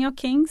Carreño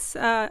King's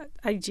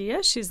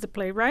idea. She's the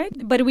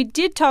playwright. But we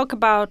did talk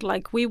about,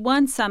 like, we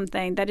want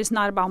something that is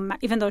not about,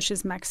 even though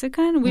she's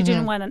Mexican, we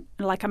didn't want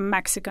a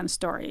Mexican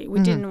story. We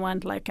didn't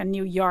want like a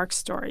New York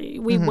story.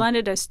 We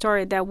wanted a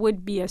story that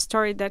would be a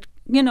story that,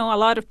 a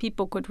lot of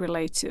people could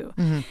relate to.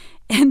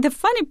 And the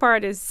funny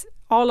part is,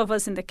 all of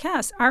us in the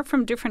cast are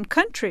from different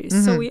countries.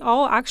 So we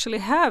all actually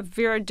have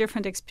very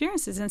different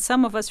experiences. And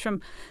some of us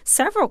from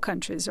several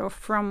countries, or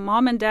from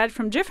mom and dad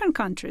from different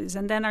countries,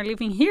 and then are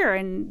living here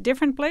in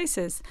different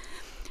places.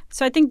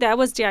 So I think that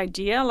was the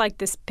idea, like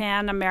this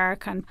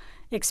Pan-American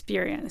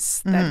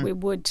experience, that we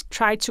would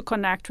try to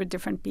connect with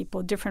different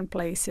people, different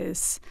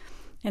places,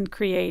 and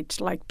create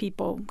like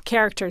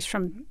characters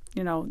from,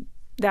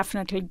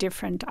 definitely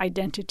different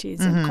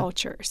identities and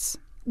cultures.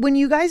 When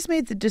you guys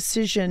made the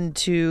decision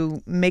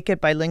to make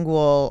it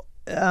bilingual,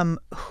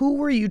 who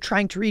were you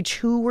trying to reach?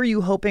 Who were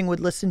you hoping would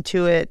listen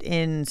to it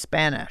in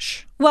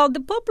Spanish? Well, the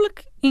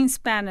public in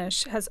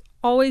Spanish has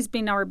always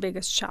been our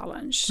biggest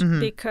challenge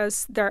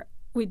because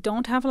we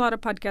don't have a lot of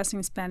podcasts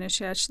in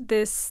Spanish yet.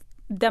 This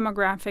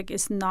demographic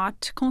is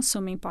not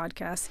consuming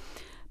podcasts.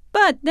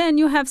 But then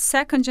you have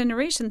second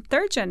generation,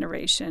 third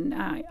generation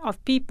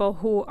of people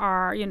who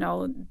are,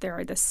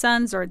 they're the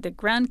sons or the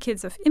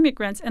grandkids of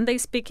immigrants, and they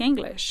speak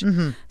English.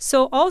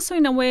 So also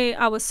in a way,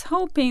 I was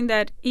hoping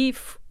that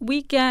if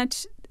we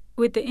get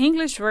with the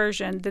English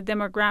version, the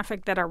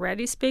demographic that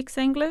already speaks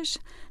English,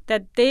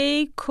 that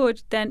they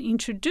could then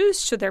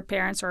introduce to their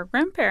parents or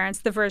grandparents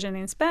the version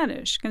in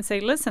Spanish. Can say,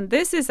 listen,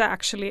 this is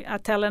actually a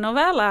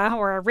telenovela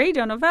or a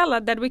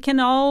radionovela that we can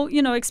all,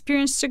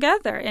 experience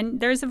together.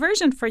 And there's a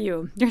version for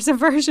you. There's a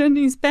version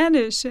in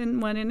Spanish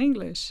and one in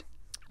English.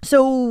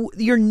 So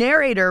your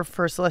narrator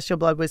for Celestial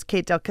Blood was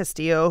Kate Del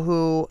Castillo,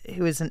 who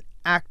is an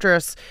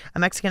actress, a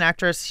Mexican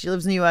actress. She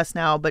lives in the U.S.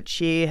 now, but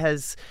she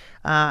has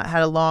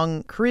had a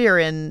long career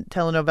in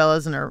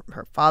telenovelas, and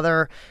her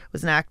father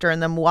was an actor.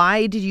 And then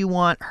why did you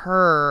want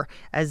her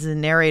as the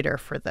narrator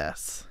for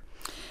this?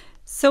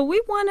 So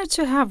we wanted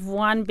to have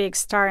one big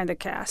star in the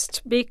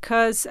cast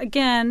because,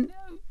 again,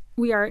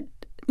 we are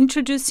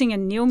introducing a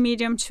new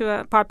medium to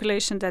a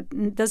population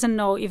that doesn't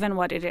know even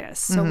what it is.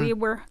 So we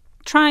were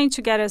trying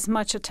to get as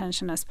much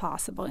attention as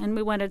possible. And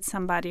we wanted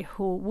somebody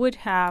who would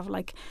have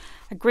like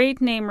a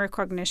great name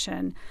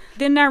recognition.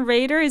 The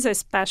narrator is a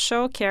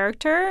special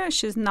character.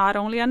 She's not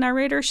only a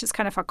narrator, she's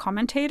kind of a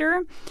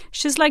commentator.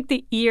 She's like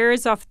the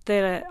ears of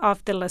the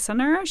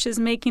listener. She's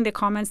making the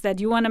comments that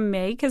you want to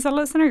make as a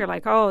listener. You're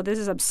like, oh, this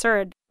is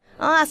absurd.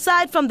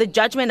 Aside from the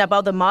judgment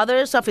about the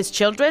mothers of his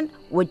children,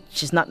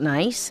 which is not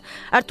nice,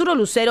 Arturo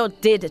Lucero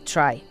did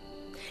try.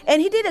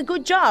 And he did a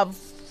good job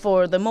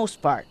for the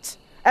most part.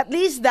 At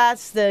least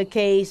that's the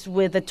case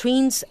with the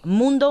twins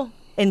Mundo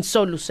and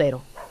Sol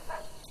Lucero.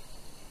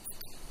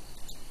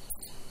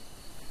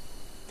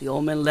 The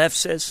old man left,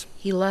 sis?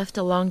 He left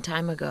a long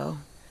time ago.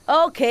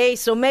 Okay,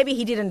 so maybe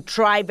he didn't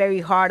try very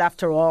hard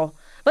after all.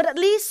 But at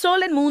least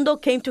Sol and Mundo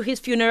came to his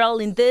funeral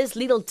in this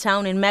little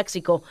town in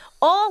Mexico,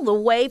 all the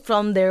way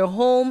from their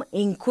home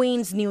in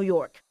Queens, New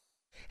York.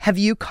 Have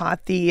you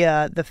caught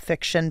the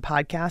fiction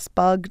podcast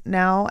bug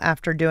now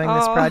after doing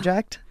this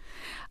project?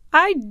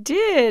 I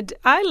did.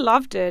 I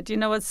loved it. You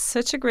know, it's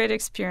such a great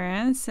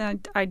experience.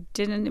 And I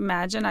didn't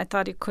imagine. I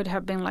thought it could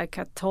have been like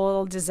a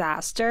total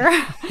disaster.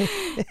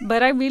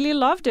 But I really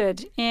loved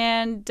it.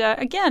 And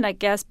again, I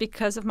guess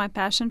because of my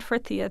passion for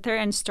theater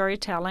and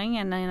storytelling,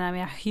 and I'm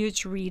a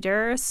huge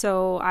reader,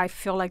 so I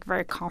feel like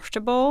very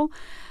comfortable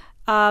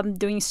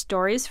doing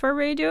stories for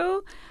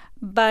radio.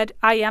 But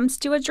I am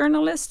still a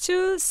journalist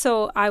too,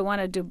 so I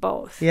want to do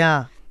both.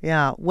 Yeah.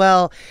 Yeah.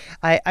 Well,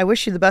 I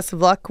wish you the best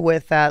of luck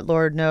with that.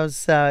 Lord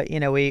knows,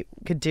 we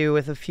could do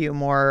with a few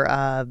more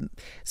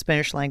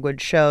Spanish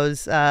language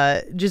shows.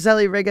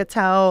 Giselle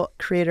Regatao,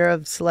 creator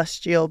of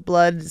Celestial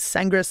Blood,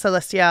 Sangre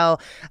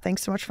Celestial.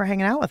 Thanks so much for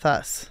hanging out with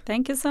us.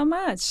 Thank you so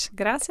much.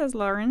 Gracias,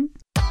 Lauren.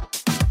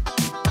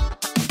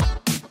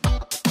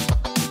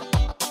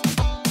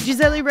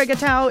 Giselle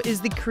Regatao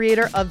is the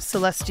creator of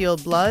Celestial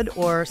Blood,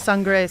 or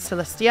Sangre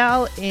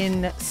Celestial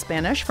in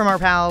Spanish, from our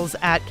pals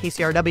at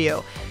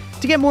KCRW.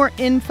 To get more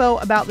info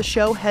about the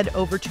show, head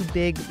over to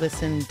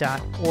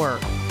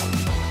biglisten.org.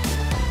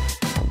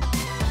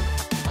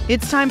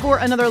 It's time for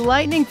another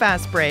lightning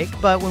fast break,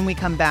 but when we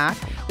come back,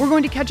 we're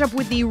going to catch up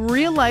with the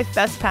real-life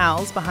best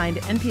pals behind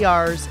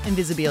NPR's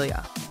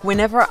Invisibilia.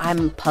 Whenever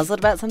I'm puzzled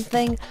about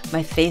something,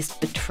 my face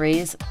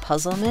betrays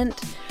puzzlement,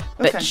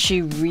 but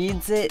she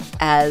reads it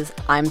as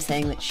I'm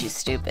saying that she's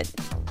stupid.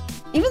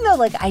 Even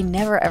though, I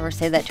never ever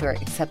say that to her,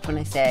 except when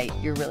I say,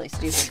 you're really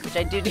stupid, which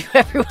I do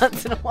every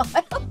once in a while.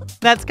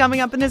 That's coming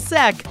up in a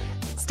sec.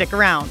 Stick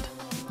around.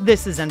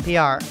 This is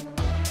NPR.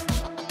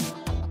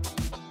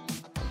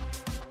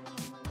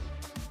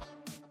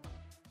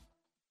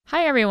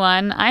 Hi,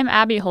 everyone. I'm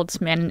Abby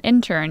Holtzman, an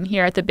intern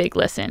here at The Big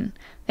Listen.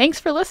 Thanks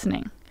for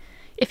listening.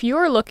 If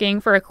you're looking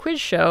for a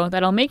quiz show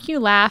that'll make you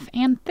laugh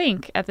and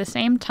think at the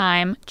same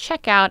time,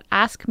 check out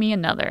Ask Me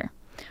Another.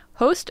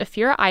 Host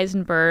Afira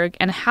Eisenberg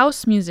and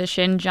house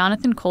musician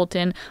Jonathan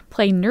Colton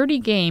play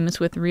nerdy games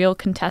with real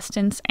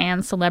contestants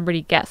and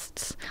celebrity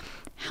guests.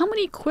 How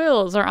many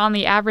quills are on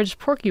the average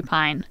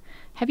porcupine?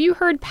 Have you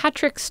heard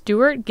Patrick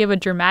Stewart give a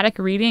dramatic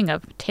reading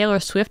of Taylor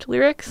Swift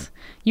lyrics?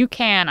 You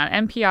can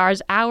on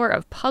NPR's Hour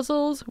of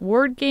Puzzles,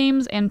 Word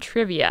Games, and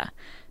Trivia.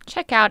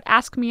 Check out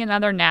Ask Me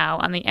Another now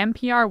on the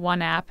NPR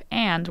One app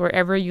and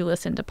wherever you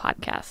listen to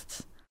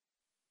podcasts.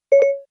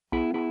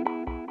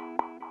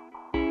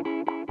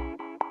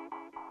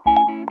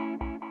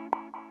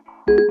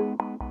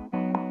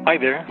 Hi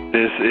there,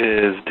 this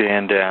is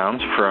Dan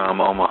Downs from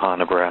Omaha,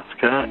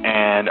 Nebraska,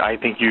 and I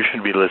think you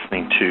should be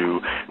listening to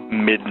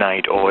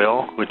Midnight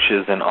Oil, which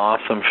is an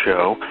awesome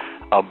show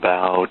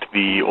about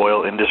the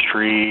oil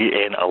industry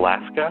in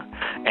Alaska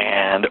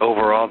and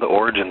overall the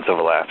origins of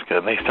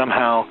Alaska. They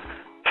somehow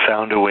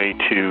found a way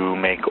to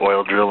make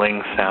oil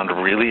drilling sound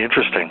really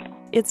interesting.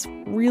 It's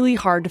really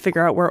hard to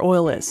figure out where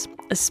oil is,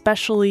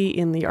 especially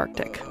in the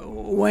Arctic.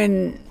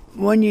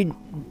 When you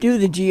do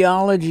the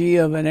geology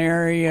of an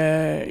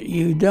area,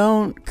 you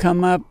don't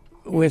come up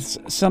with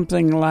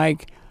something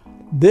like,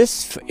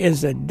 this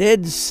is a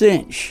dead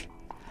cinch.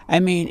 I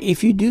mean,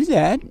 if you do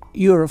that,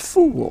 you're a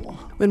fool.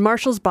 When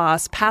Marshall's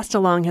boss passed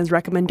along his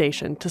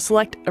recommendation to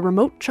select a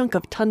remote chunk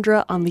of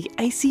tundra on the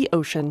icy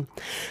ocean,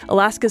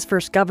 Alaska's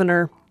first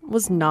governor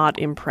was not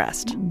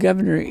impressed.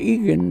 Governor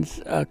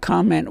Egan's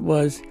comment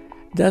was,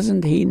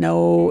 doesn't he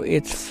know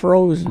it's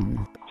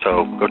frozen?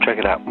 So go check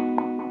it out.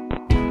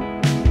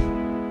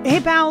 Hey,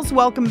 pals,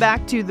 welcome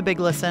back to The Big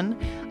Listen.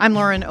 I'm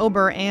Lauren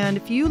Ober, and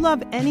if you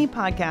love any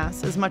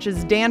podcast as much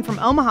as Dan from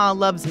Omaha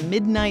loves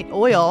Midnight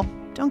Oil,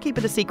 don't keep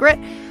it a secret.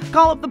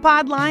 Call up the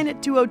pod line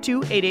at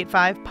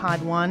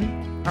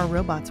 202-885-POD1. Our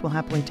robots will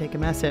happily take a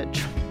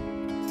message.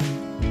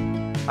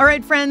 All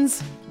right,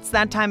 friends, it's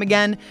that time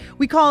again.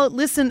 We call it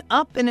Listen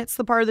Up, and it's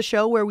the part of the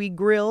show where we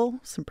grill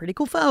some pretty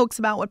cool folks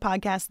about what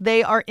podcasts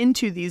they are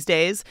into these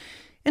days.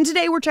 And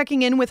today we're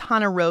checking in with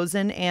Hanna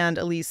Rosin and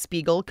Alix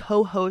Spiegel,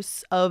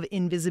 co-hosts of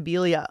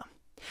Invisibilia.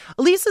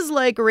 Alix is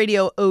like a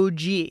radio OG.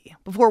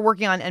 Before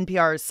working on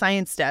NPR's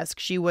Science Desk,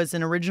 she was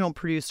an original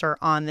producer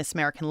on This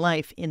American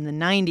Life in the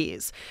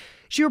 90s.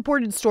 She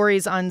reported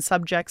stories on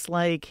subjects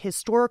like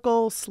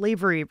historical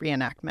slavery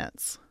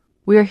reenactments.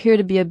 We are here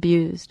to be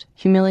abused,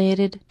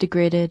 humiliated,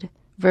 degraded,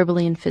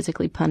 verbally and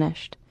physically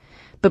punished.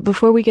 But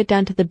before we get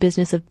down to the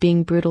business of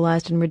being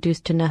brutalized and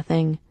reduced to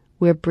nothing,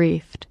 we're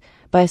briefed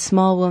by a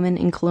small woman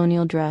in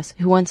colonial dress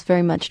who wants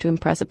very much to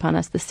impress upon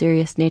us the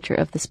serious nature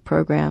of this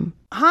program.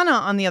 Hanna,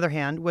 on the other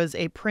hand, was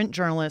a print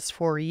journalist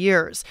for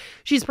years.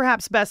 She's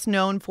perhaps best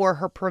known for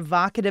her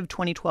provocative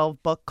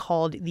 2012 book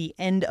called The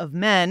End of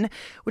Men,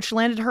 which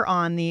landed her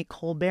on the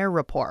Colbert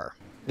Report.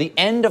 The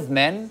end of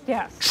men?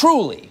 Yes.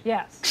 Truly?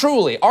 Yes.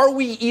 Truly. Are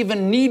we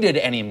even needed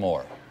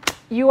anymore?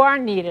 You are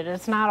needed.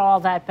 It's not all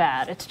that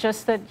bad. It's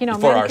just that,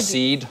 for our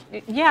seed?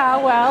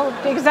 Yeah, well,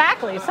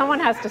 exactly.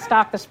 Someone has to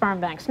stock the sperm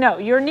banks. No,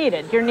 you're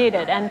needed. You're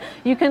needed. And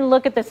you can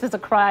look at this as a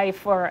cry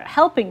for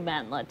helping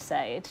men, let's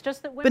say. It's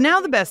just that But now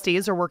the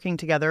besties are working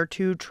together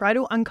to try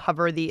to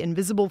uncover the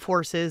invisible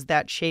forces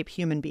that shape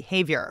human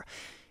behavior.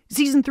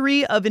 Season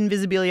 3 of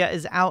Invisibilia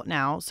is out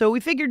now, so we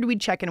figured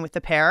we'd check in with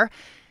the pair,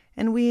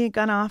 and we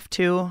got off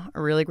to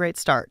a really great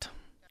start.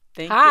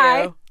 Thank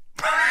Hi. you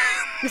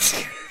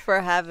for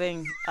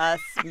having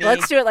us. Me.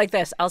 Let's do it like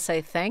this. I'll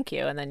say thank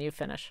you, and then you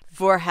finish.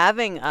 For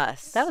having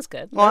us. That was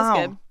good. Wow. That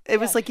was good. It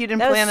was like you didn't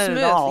That plan was it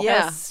smooth. at all. Yeah.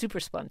 That was super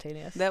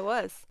spontaneous. That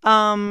was.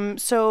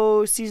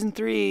 So season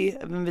 3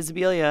 of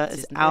Invisibilia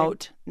is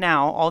out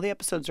now. All the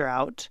episodes are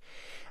out,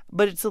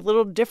 but it's a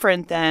little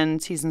different than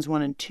seasons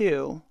 1 and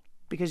 2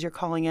 because you're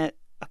calling it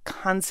a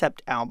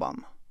concept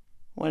album.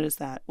 What is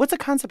that? What's a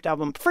concept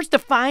album? First,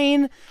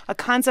 define a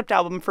concept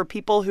album for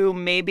people who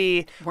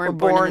maybe were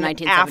born in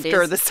the 1970s.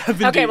 After the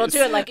 70s. Okay, we'll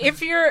do it like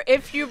if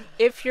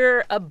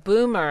you're a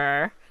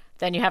boomer,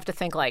 then you have to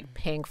think like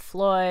Pink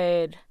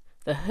Floyd,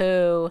 The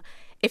Who.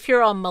 If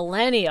you're a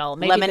millennial,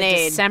 maybe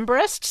Lemonade. the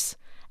Decemberists.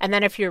 And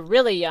then if you're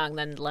really young,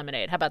 then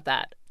Lemonade. How about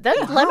that? Then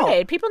Wow.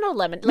 Lemonade. People know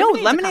Lemonade. No,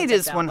 Lemonade's a Lemonade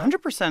is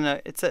concept album.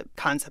 100% it's a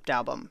concept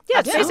album. Yeah,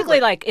 it's Absolutely. basically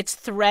like it's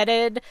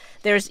threaded.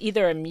 There's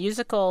either a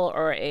musical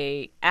or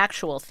a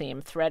actual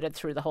theme threaded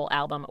through the whole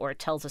album, or it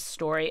tells a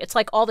story. It's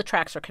like all the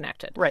tracks are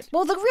connected. Right.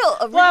 Well, the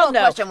real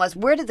question was,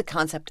 where did the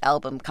concept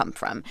album come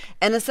from?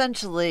 And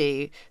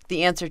essentially,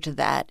 the answer to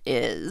that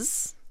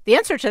is... The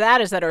answer to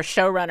that is that our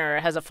showrunner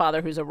has a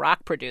father who's a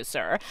rock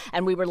producer,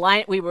 and we were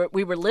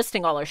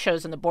listing all our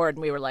shows on the board,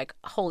 and we were like,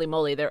 "Holy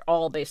moly, they're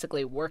all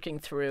basically working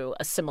through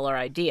a similar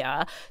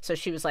idea." So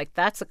she was like,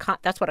 "That's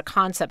what a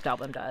concept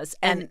album does."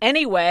 And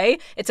anyway,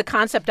 it's a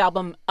concept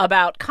album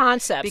about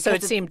concepts, so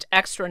it seemed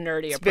extra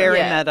nerdy. It's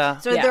very meta.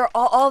 So they're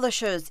all the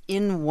shows,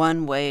 in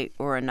one way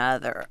or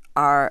another,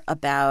 are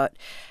about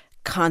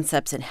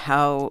concepts and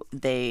how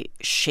they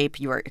shape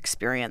your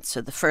experience.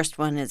 So the first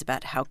one is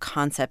about how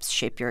concepts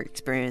shape your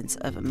experience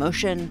of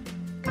emotion.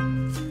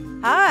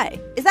 Hi,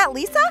 is that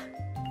Lisa?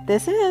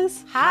 This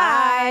is.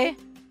 Hi.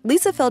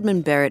 Lisa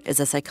Feldman Barrett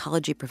is a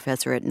psychology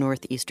professor at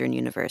Northeastern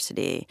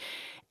University,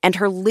 and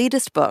her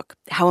latest book,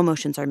 How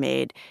Emotions Are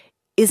Made,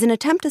 is an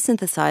attempt to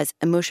synthesize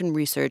emotion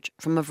research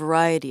from a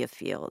variety of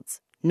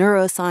fields: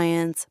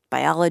 neuroscience,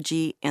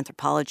 biology,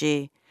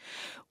 anthropology,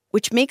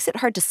 which makes it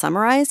hard to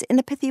summarize in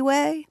a pithy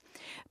way.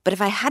 But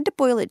if I had to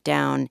boil it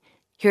down,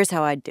 here's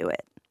how I'd do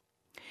it.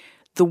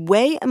 The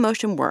way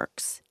emotion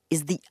works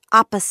is the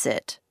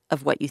opposite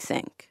of what you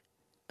think.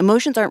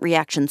 Emotions aren't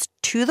reactions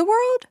to the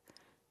world.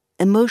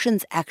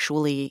 Emotions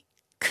actually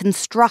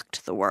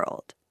construct the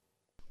world.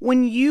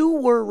 When you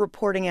were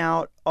reporting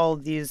out all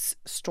these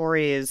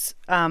stories,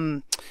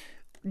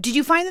 did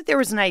you find that there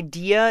was an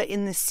idea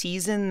in the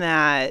season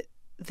that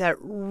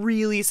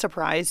really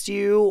surprised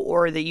you,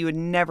 or that you had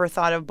never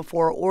thought of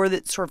before, or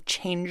that sort of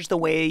changed the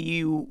way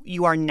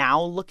you are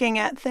now looking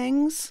at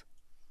things?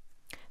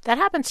 That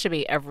happens to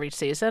be every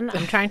season.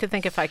 I'm trying to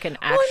think if I can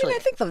actually... I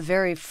think the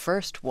very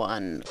first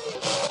one.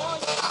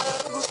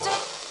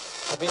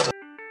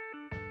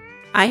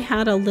 I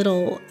had a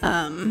little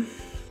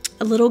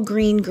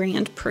green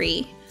Grand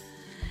Prix,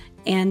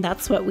 and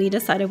that's what we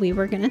decided we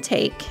were going to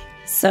take.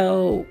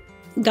 So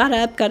got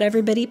up, got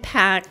everybody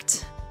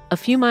packed. A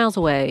few miles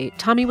away,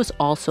 Tommy was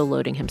also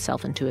loading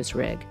himself into his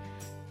rig.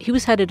 He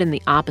was headed in the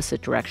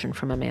opposite direction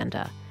from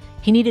Amanda.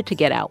 He needed to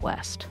get out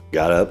west.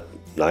 Got up,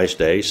 nice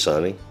day,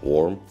 sunny,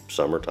 warm,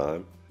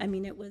 summertime. I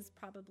mean, it was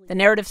probably... The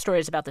narrative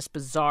story is about this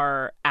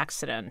bizarre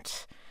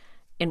accident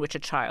in which a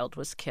child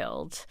was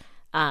killed,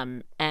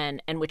 and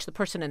which the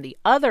person in the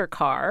other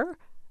car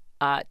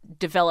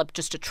developed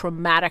just a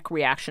traumatic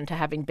reaction to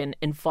having been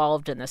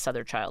involved in this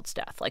other child's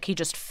death. Like, he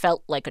just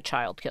felt like a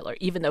child killer,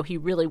 even though he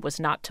really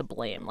was not to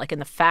blame. Like, in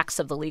the facts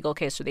of the legal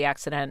case or the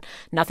accident,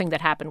 nothing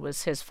that happened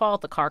was his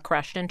fault. The car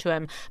crashed into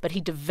him, but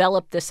he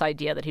developed this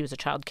idea that he was a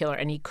child killer,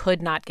 and he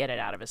could not get it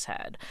out of his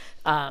head.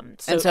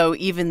 So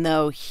even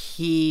though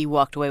he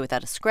walked away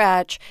without a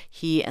scratch,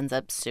 he ends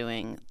up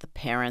suing the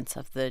parents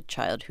of the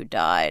child who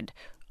died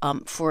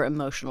for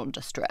emotional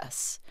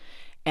distress.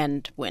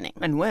 And winning.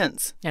 And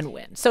wins. And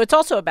wins. So it's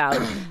also about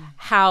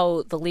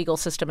how the legal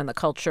system and the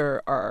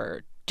culture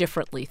are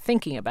differently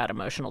thinking about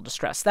emotional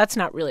distress. That's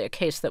not really a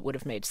case that would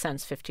have made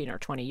sense 15 or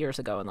 20 years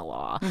ago in the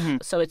law. Mm-hmm.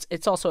 So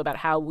it's also about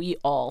how we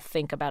all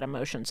think about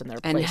emotions and their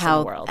place in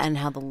the world. And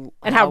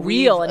how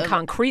real and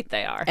concrete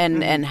they are.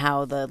 And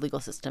how the legal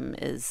system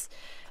is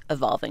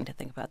evolving to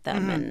think about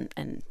them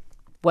and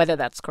whether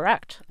that's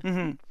correct.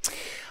 Mm-hmm.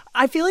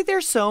 I feel like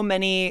there's so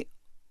many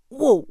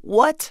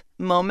what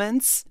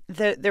moments.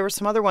 There were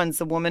some other ones.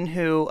 The woman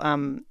who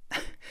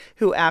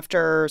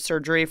after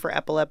surgery for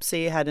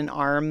epilepsy had an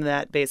arm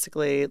that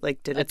basically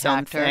did its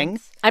own thing.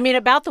 I mean,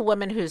 about the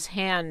woman whose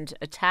hand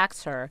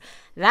attacks her,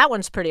 that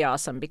one's pretty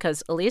awesome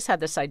because Elise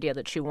had this idea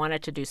that she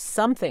wanted to do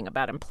something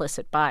about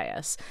implicit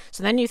bias.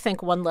 So then you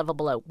think one level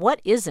below, what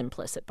is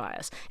implicit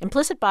bias?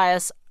 Implicit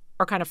bias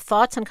are kind of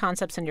thoughts and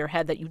concepts in your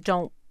head that you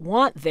don't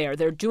want there.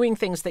 They're doing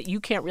things that you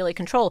can't really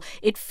control.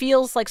 It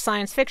feels like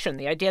science fiction,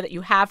 the idea that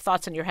you have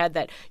thoughts in your head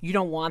that you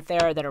don't want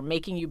there, that are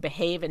making you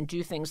behave and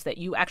do things that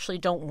you actually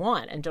don't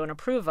want and don't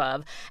approve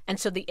of. And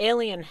so the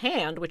alien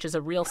hand, which is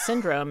a real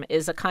syndrome,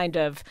 is a kind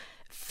of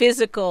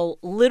physical,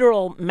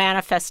 literal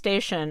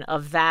manifestation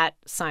of that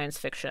science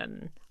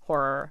fiction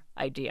horror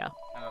idea.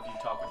 I don't know if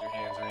you talk with your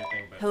hands or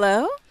anything, but...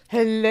 Hello?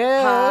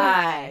 Hello.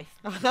 Hi.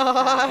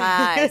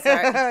 Hi.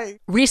 Sorry.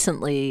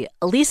 Recently,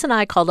 Elise and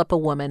I called up a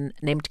woman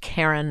named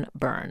Karen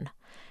Byrne.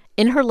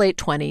 In her late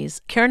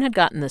 20s, Karen had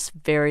gotten this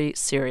very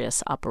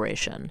serious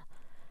operation.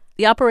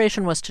 The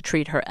operation was to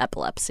treat her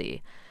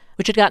epilepsy,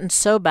 which had gotten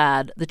so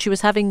bad that she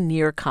was having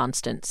near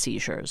constant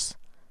seizures.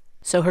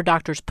 So her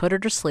doctors put her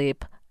to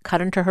sleep,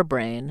 cut into her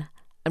brain,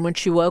 and when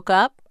she woke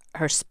up,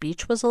 her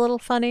speech was a little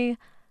funny,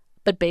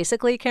 but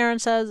basically, Karen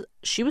says,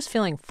 she was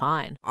feeling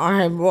fine.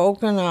 I had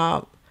woken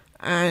up,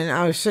 and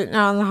I was sitting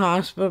on the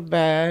hospital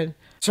bed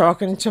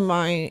talking to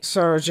my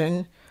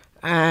surgeon,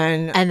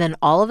 and then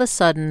all of a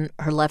sudden,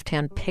 her left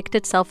hand picked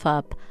itself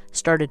up,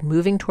 started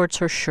moving towards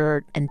her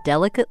shirt, and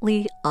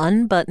delicately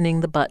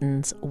unbuttoning the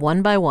buttons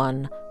one by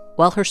one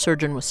while her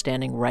surgeon was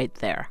standing right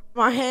there.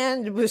 My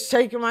hand was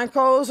taking my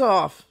clothes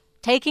off.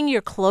 Taking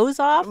your clothes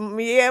off?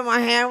 Yeah, my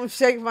hand was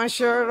taking my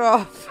shirt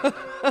off.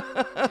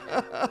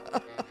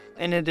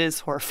 And it is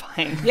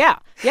horrifying. Yeah.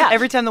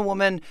 Every time the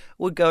woman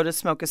would go to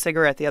smoke a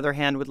cigarette, the other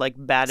hand would like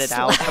bat it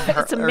out of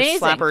her It's amazing. or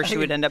slap her. She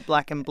would end up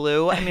black and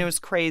blue. I mean, it was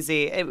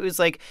crazy. It was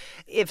like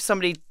if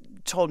somebody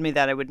told me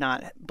that, I would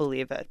not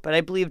believe it. But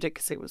I believed it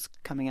because it was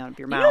coming out of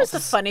your mouth. You know what's the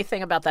funny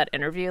thing about that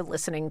interview,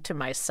 listening to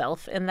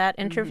myself in that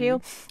interview?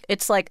 Mm-hmm.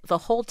 It's like the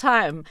whole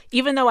time,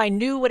 even though I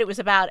knew what it was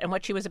about and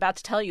what she was about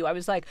to tell you, I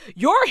was like,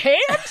 your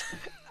hand?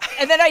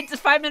 And then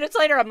 5 minutes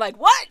later, I'm like,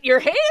 what? Your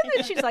hand?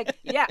 And she's like,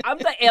 yeah, I'm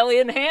the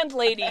alien hand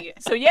lady.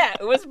 So yeah,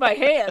 it was my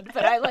hand.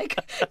 But I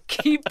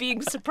keep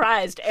being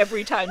surprised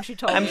every time she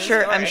told me.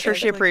 I'm sure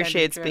she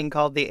appreciates being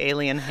called the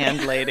alien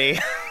hand lady.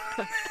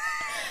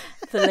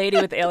 The lady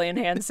with alien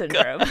hand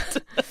syndrome.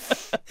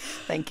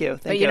 Thank you.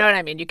 But you know what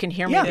I mean? You can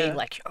hear me being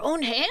like, your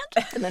own hand?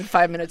 And then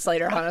 5 minutes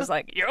later, Hanna's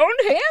like, your own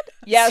hand?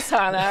 Yes,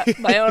 Hanna,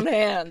 my own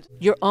hand.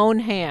 Your own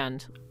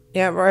hand.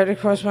 Yeah, right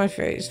across my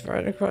face.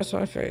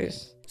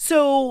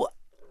 So,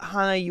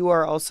 Hanna, you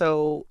are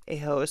also a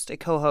host, a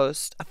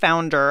co-host, a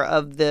founder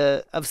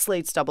of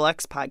Slate's Double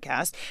X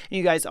podcast. And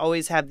you guys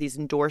always have these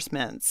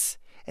endorsements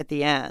at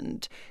the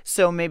end.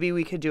 So maybe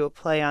we could do a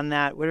play on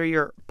that. What are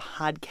your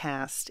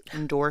podcast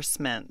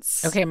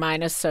endorsements? Okay,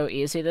 mine is so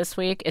easy this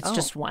week. It's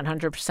just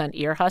 100%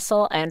 ear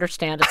hustle. I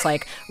understand it's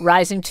like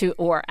rising to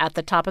or at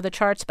the top of the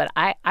charts, but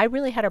I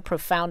really had a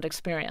profound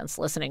experience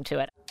listening to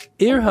it.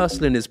 Ear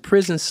hustling is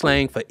prison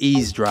slang for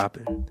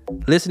eavesdropping,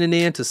 listening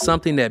in to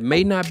something that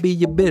may not be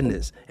your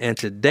business. And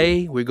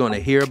today we're going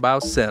to hear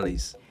about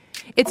cellies.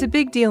 It's a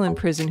big deal in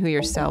prison who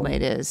your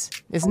cellmate is,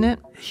 isn't it?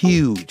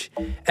 Huge.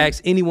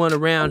 Ask anyone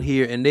around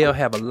here and they'll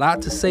have a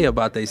lot to say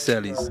about their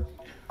cellies.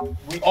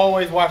 We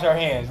always wash our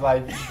hands.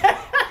 Like,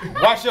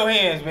 wash your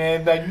hands,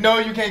 man. Like, no,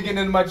 you can't get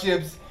into my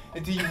chips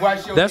until you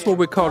wash your That's hands. what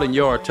we're calling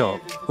Yard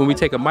Talk, when we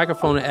take a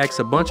microphone and ask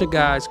a bunch of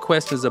guys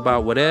questions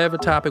about whatever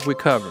topic we're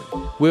covering.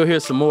 We'll hear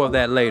some more of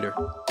that later.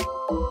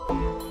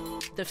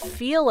 The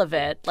feel of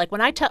it, like when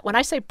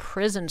I say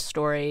prison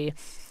story,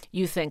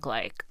 you think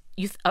like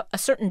a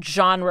certain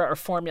genre or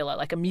formula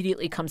like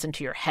immediately comes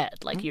into your head,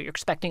 like you're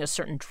expecting a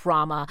certain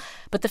drama,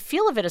 but the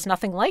feel of it is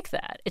nothing like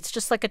that. It's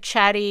just like a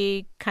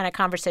chatty kind of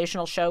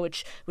conversational show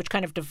which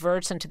kind of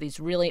diverts into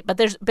these really, but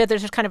there's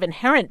this kind of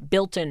inherent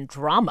built-in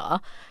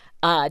drama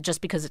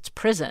just because it's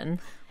prison.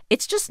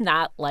 It's just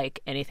not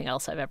like anything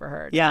else I've ever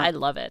heard. Yeah, I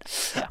love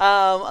it.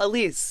 Yeah.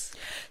 Elise.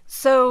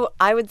 So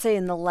I would say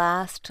in the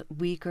last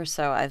week or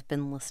so, I've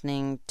been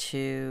listening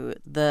to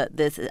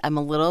this. I'm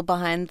a little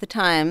behind the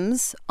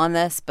times on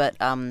this, but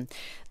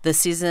the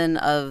season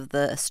of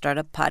the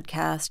startup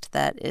podcast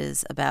that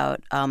is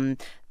about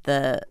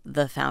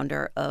the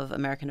founder of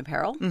American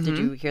Apparel. Mm-hmm. Did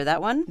you hear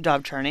that one?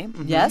 Dob Charney.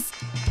 Mm-hmm. Yes.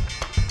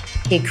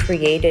 He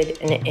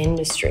created an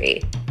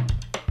industry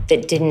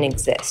that didn't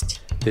exist.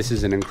 This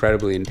is an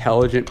incredibly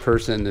intelligent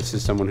person. This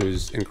is someone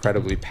who's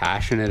incredibly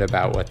passionate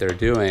about what they're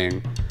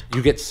doing.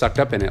 You get sucked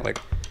up in it. Like,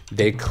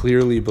 they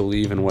clearly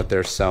believe in what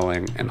they're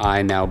selling, and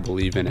I now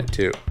believe in it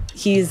too.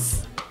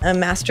 He's a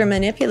master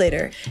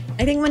manipulator.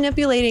 I think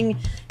manipulating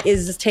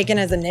is taken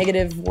as a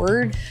negative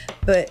word,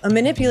 but a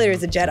manipulator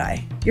is a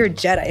Jedi. You're a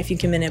Jedi if you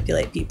can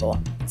manipulate people.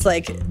 It's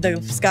like, the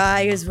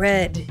sky is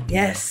red.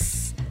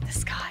 Yes, the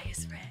sky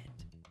is red.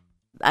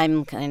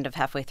 I'm kind of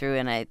halfway through,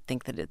 and I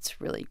think that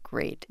it's really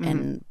great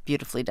and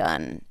beautifully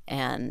done.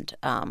 And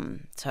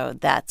so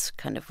that's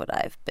kind of what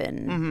I've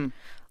been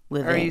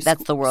living. Are you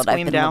that's the world I've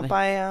been living. Screamed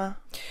out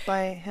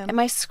by him? Am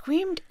I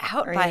screamed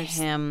out by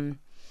him?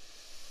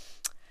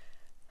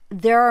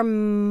 There are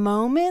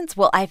moments.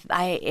 Well,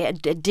 I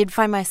did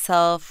find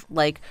myself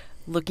like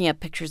looking at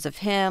pictures of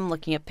him,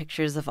 looking at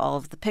pictures of all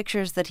of the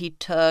pictures that he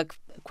took,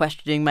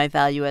 questioning my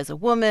value as a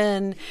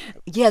woman.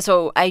 Yeah,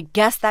 so I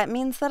guess that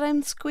means that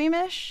I'm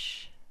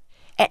squeamish.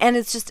 And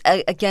it's just,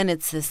 again,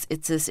 it's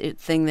this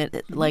thing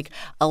that like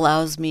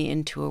allows me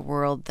into a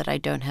world that I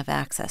don't have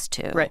access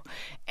to. Right.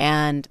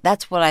 And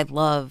that's what I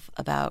love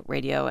about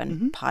radio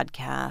and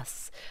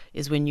podcasts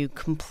is when you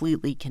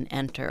completely can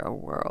enter a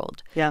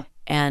world. Yeah.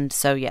 And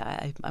so,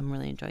 I'm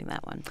really enjoying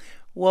that one.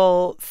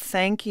 Well,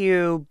 thank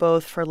you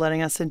both for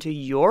letting us into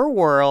your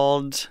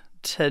world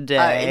today.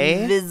 Our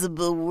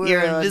invisible world.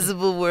 Your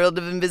invisible world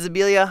of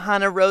Invisibilia.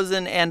 Hanna,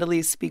 Rosin, and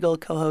Alix Spiegel,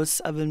 co-hosts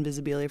of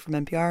Invisibilia from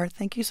NPR.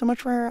 Thank you so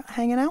much for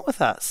hanging out with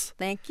us.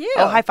 Thank you.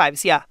 Oh, high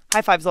fives. Yeah.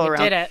 High fives all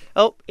around. We did it.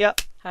 Oh, yep.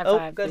 High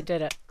five. Good. We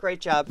did it.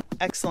 Great job.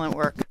 Excellent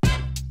work.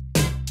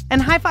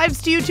 And high fives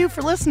to you, too,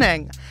 for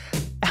listening.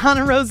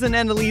 Hanna Rosin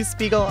and Alix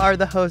Spiegel are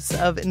the hosts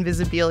of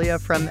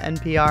Invisibilia from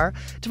NPR.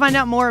 To find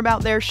out more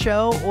about their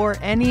show or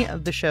any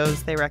of the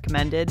shows they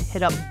recommended,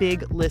 hit up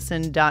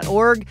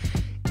biglisten.org.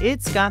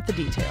 It's got the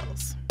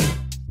details.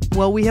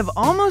 Well, we have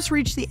almost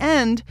reached the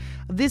end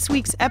of this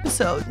week's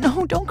episode.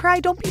 No, don't cry.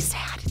 Don't be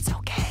sad. It's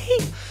okay.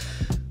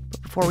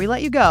 But before we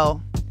let you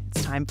go,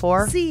 it's time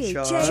for Chartography.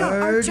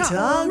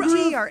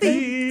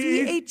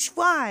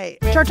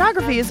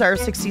 Chartography is our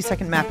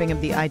 60-second mapping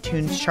of the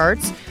iTunes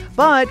charts,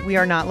 but we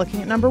are not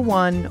looking at number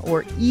 1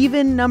 or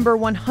even number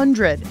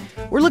 100.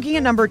 We're looking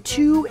at number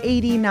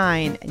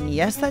 289. And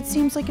yes, that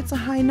seems like it's a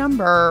high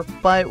number,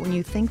 but when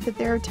you think that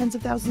there are tens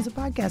of thousands of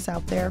podcasts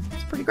out there,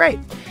 it's pretty great.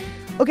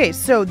 Okay,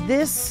 so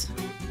this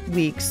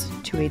week's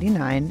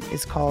 289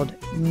 is called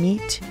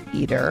Meat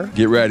Eater.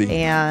 Get ready.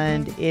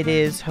 And it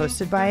is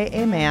hosted by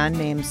a man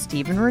named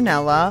Steven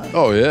Rinella.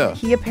 Oh, yeah.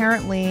 He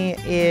apparently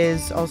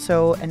is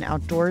also an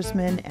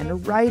outdoorsman and a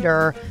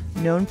writer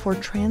known for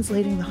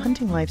translating the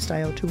hunting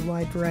lifestyle to a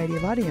wide variety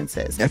of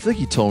audiences. I feel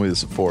like you told me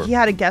this before. He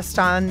had a guest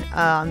on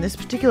this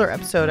particular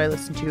episode I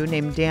listened to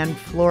named Dan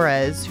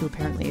Flores, who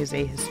apparently is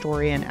a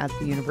historian at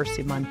the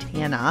University of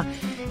Montana.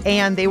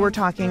 And they were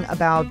talking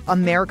about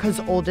America's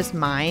oldest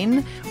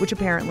mine, which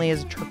apparently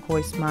is a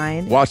turquoise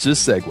mine. Watch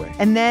this segue.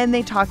 And then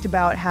they talked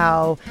about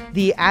how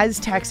the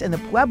Aztecs and the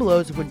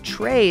Pueblos would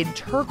trade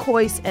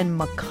turquoise and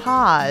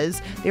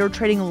macaws. They were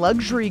trading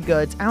luxury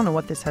goods. I don't know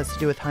what this has to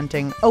do with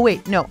hunting. Oh,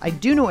 wait, no, I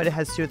do know what it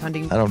has to do with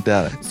hunting. I don't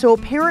doubt it. So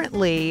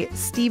apparently,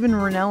 Steven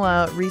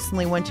Rinella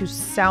recently went to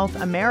South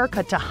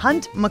America to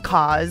hunt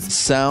macaws.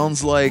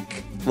 Sounds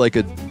like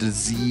a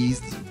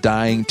diseased,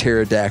 dying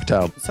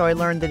pterodactyl. So I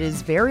learned that it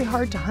is very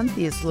hard to hunt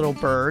these little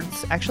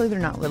birds. Actually, they're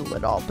not little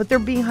at all, but they're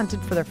being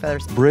hunted for their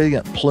feathers.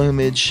 Brilliant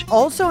plumage.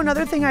 Also,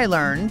 another thing I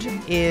learned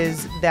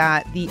is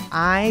that the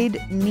eyed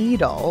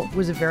needle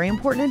was a very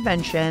important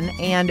invention,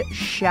 and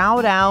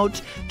shout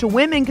out to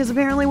women, because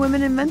apparently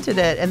women invented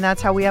it, and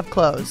that's how we have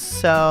clothes.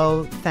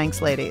 So thanks,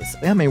 ladies.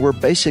 I mean, we're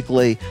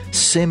basically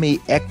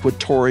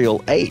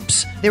semi-equatorial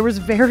apes. There was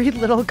very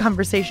little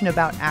conversation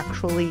about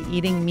actually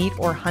eating meat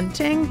or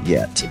hunting.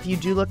 Yet. If you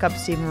do look up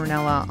Steven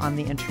Rinella on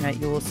the internet,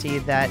 you will see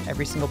that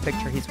every single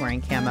picture he's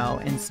wearing camo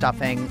and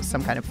stuffing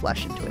some kind of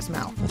flesh into his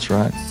mouth. That's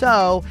right.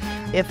 So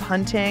if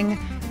hunting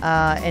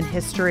and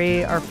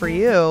history are for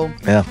you,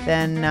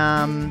 then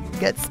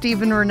get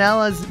Steven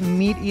Rinella's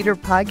Meat Eater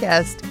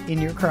podcast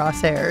in your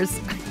crosshairs.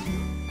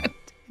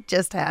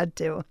 Just had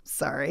to.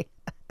 Sorry.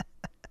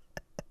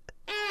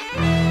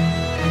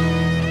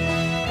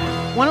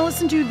 Want to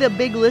listen to The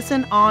Big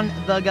Listen on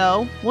the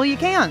go? Well, you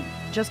can.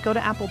 Just go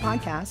to Apple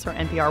Podcasts or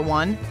NPR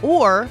One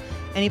or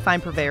any fine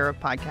purveyor of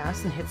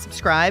podcasts and hit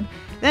subscribe.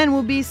 Then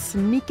we'll be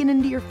sneaking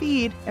into your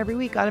feed every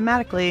week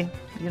automatically.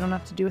 You don't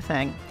have to do a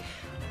thing.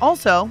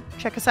 Also,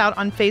 check us out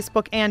on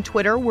Facebook and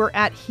Twitter. We're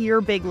at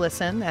Hear Big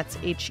Listen. That's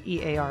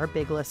HEAR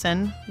Big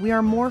Listen. We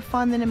are more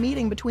fun than a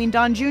meeting between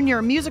Don Jr.,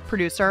 a music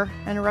producer,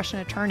 and a Russian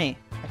attorney.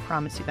 I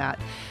promise you that.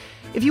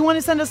 If you want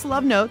to send us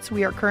love notes,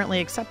 we are currently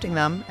accepting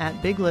them at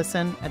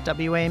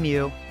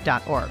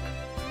biglisten@wamu.org.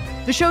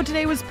 The show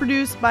today was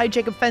produced by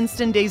Jacob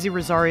Fenston, Daisy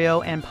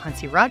Rosario, and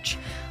Ponce Rutch.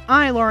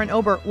 I, Lauren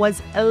Obert,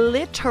 was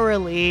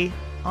literally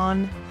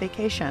on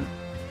vacation.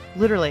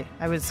 Literally.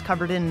 I was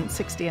covered in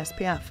 60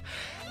 SPF.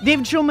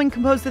 David Schulman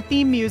composed the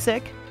theme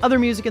music. Other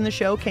music in the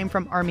show came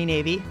from Army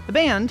Navy, the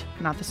band,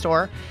 not the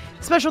store.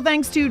 Special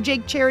thanks to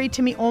Jake Cherry,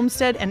 Timmy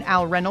Olmstead, and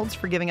Al Reynolds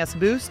for giving us a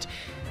boost.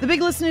 The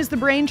Big Listen is the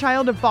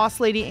brainchild of boss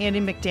lady Andy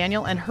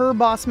McDaniel and her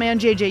boss man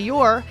JJ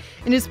Yore,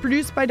 and is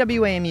produced by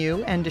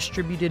WAMU and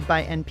distributed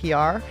by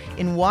NPR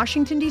in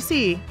Washington,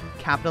 D.C.,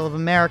 capital of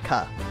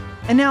America.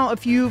 And now a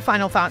few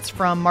final thoughts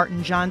from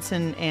Martin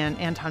Johnson and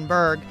Anton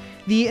Berg,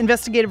 the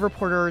investigative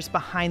reporters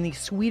behind the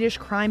Swedish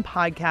crime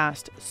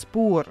podcast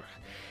Spår.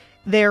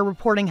 Their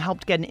reporting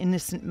helped get an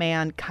innocent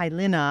man, Kai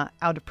Linna,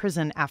 out of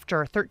prison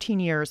after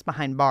 13 years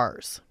behind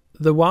bars.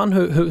 The one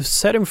who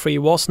set him free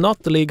was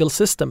not the legal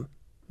system.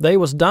 They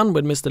was done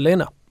with Mr.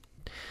 Linna.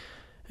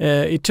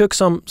 It took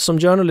some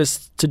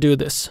journalists to do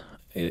this.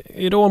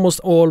 It almost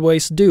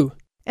always do.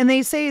 And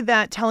they say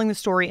that telling the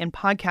story in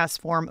podcast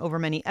form over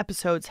many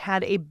episodes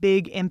had a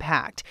big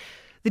impact.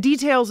 The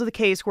details of the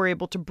case were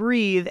able to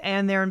breathe,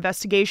 and their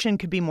investigation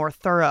could be more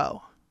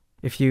thorough.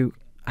 If you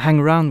hang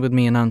around with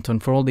me and Anton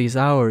for all these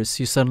hours,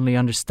 you suddenly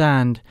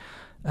understand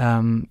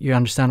you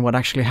understand what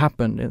actually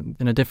happened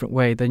in a different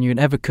way than you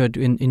ever could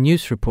in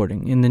news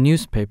reporting, in the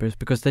newspapers,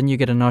 because then you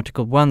get an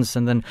article once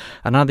and then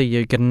another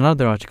year you get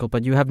another article,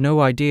 but you have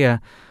no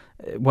idea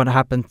what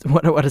happened,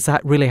 what has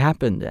really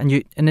happened,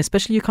 and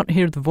especially you can't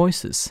hear the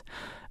voices.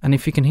 And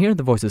if you can hear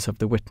the voices of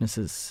the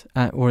witnesses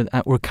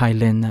or Kai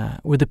Linn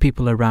or the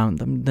people around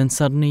them, then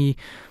suddenly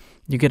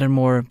you get a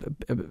more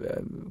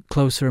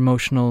closer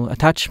emotional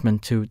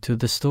attachment to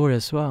the story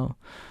as well.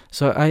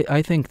 So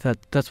I think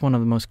that's one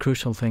of the most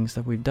crucial things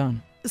that we've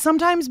done.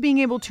 Sometimes being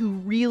able to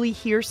really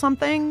hear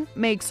something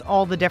makes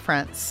all the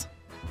difference.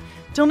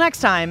 Till next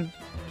time,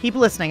 keep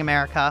listening,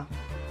 America.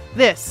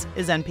 This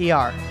is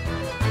NPR.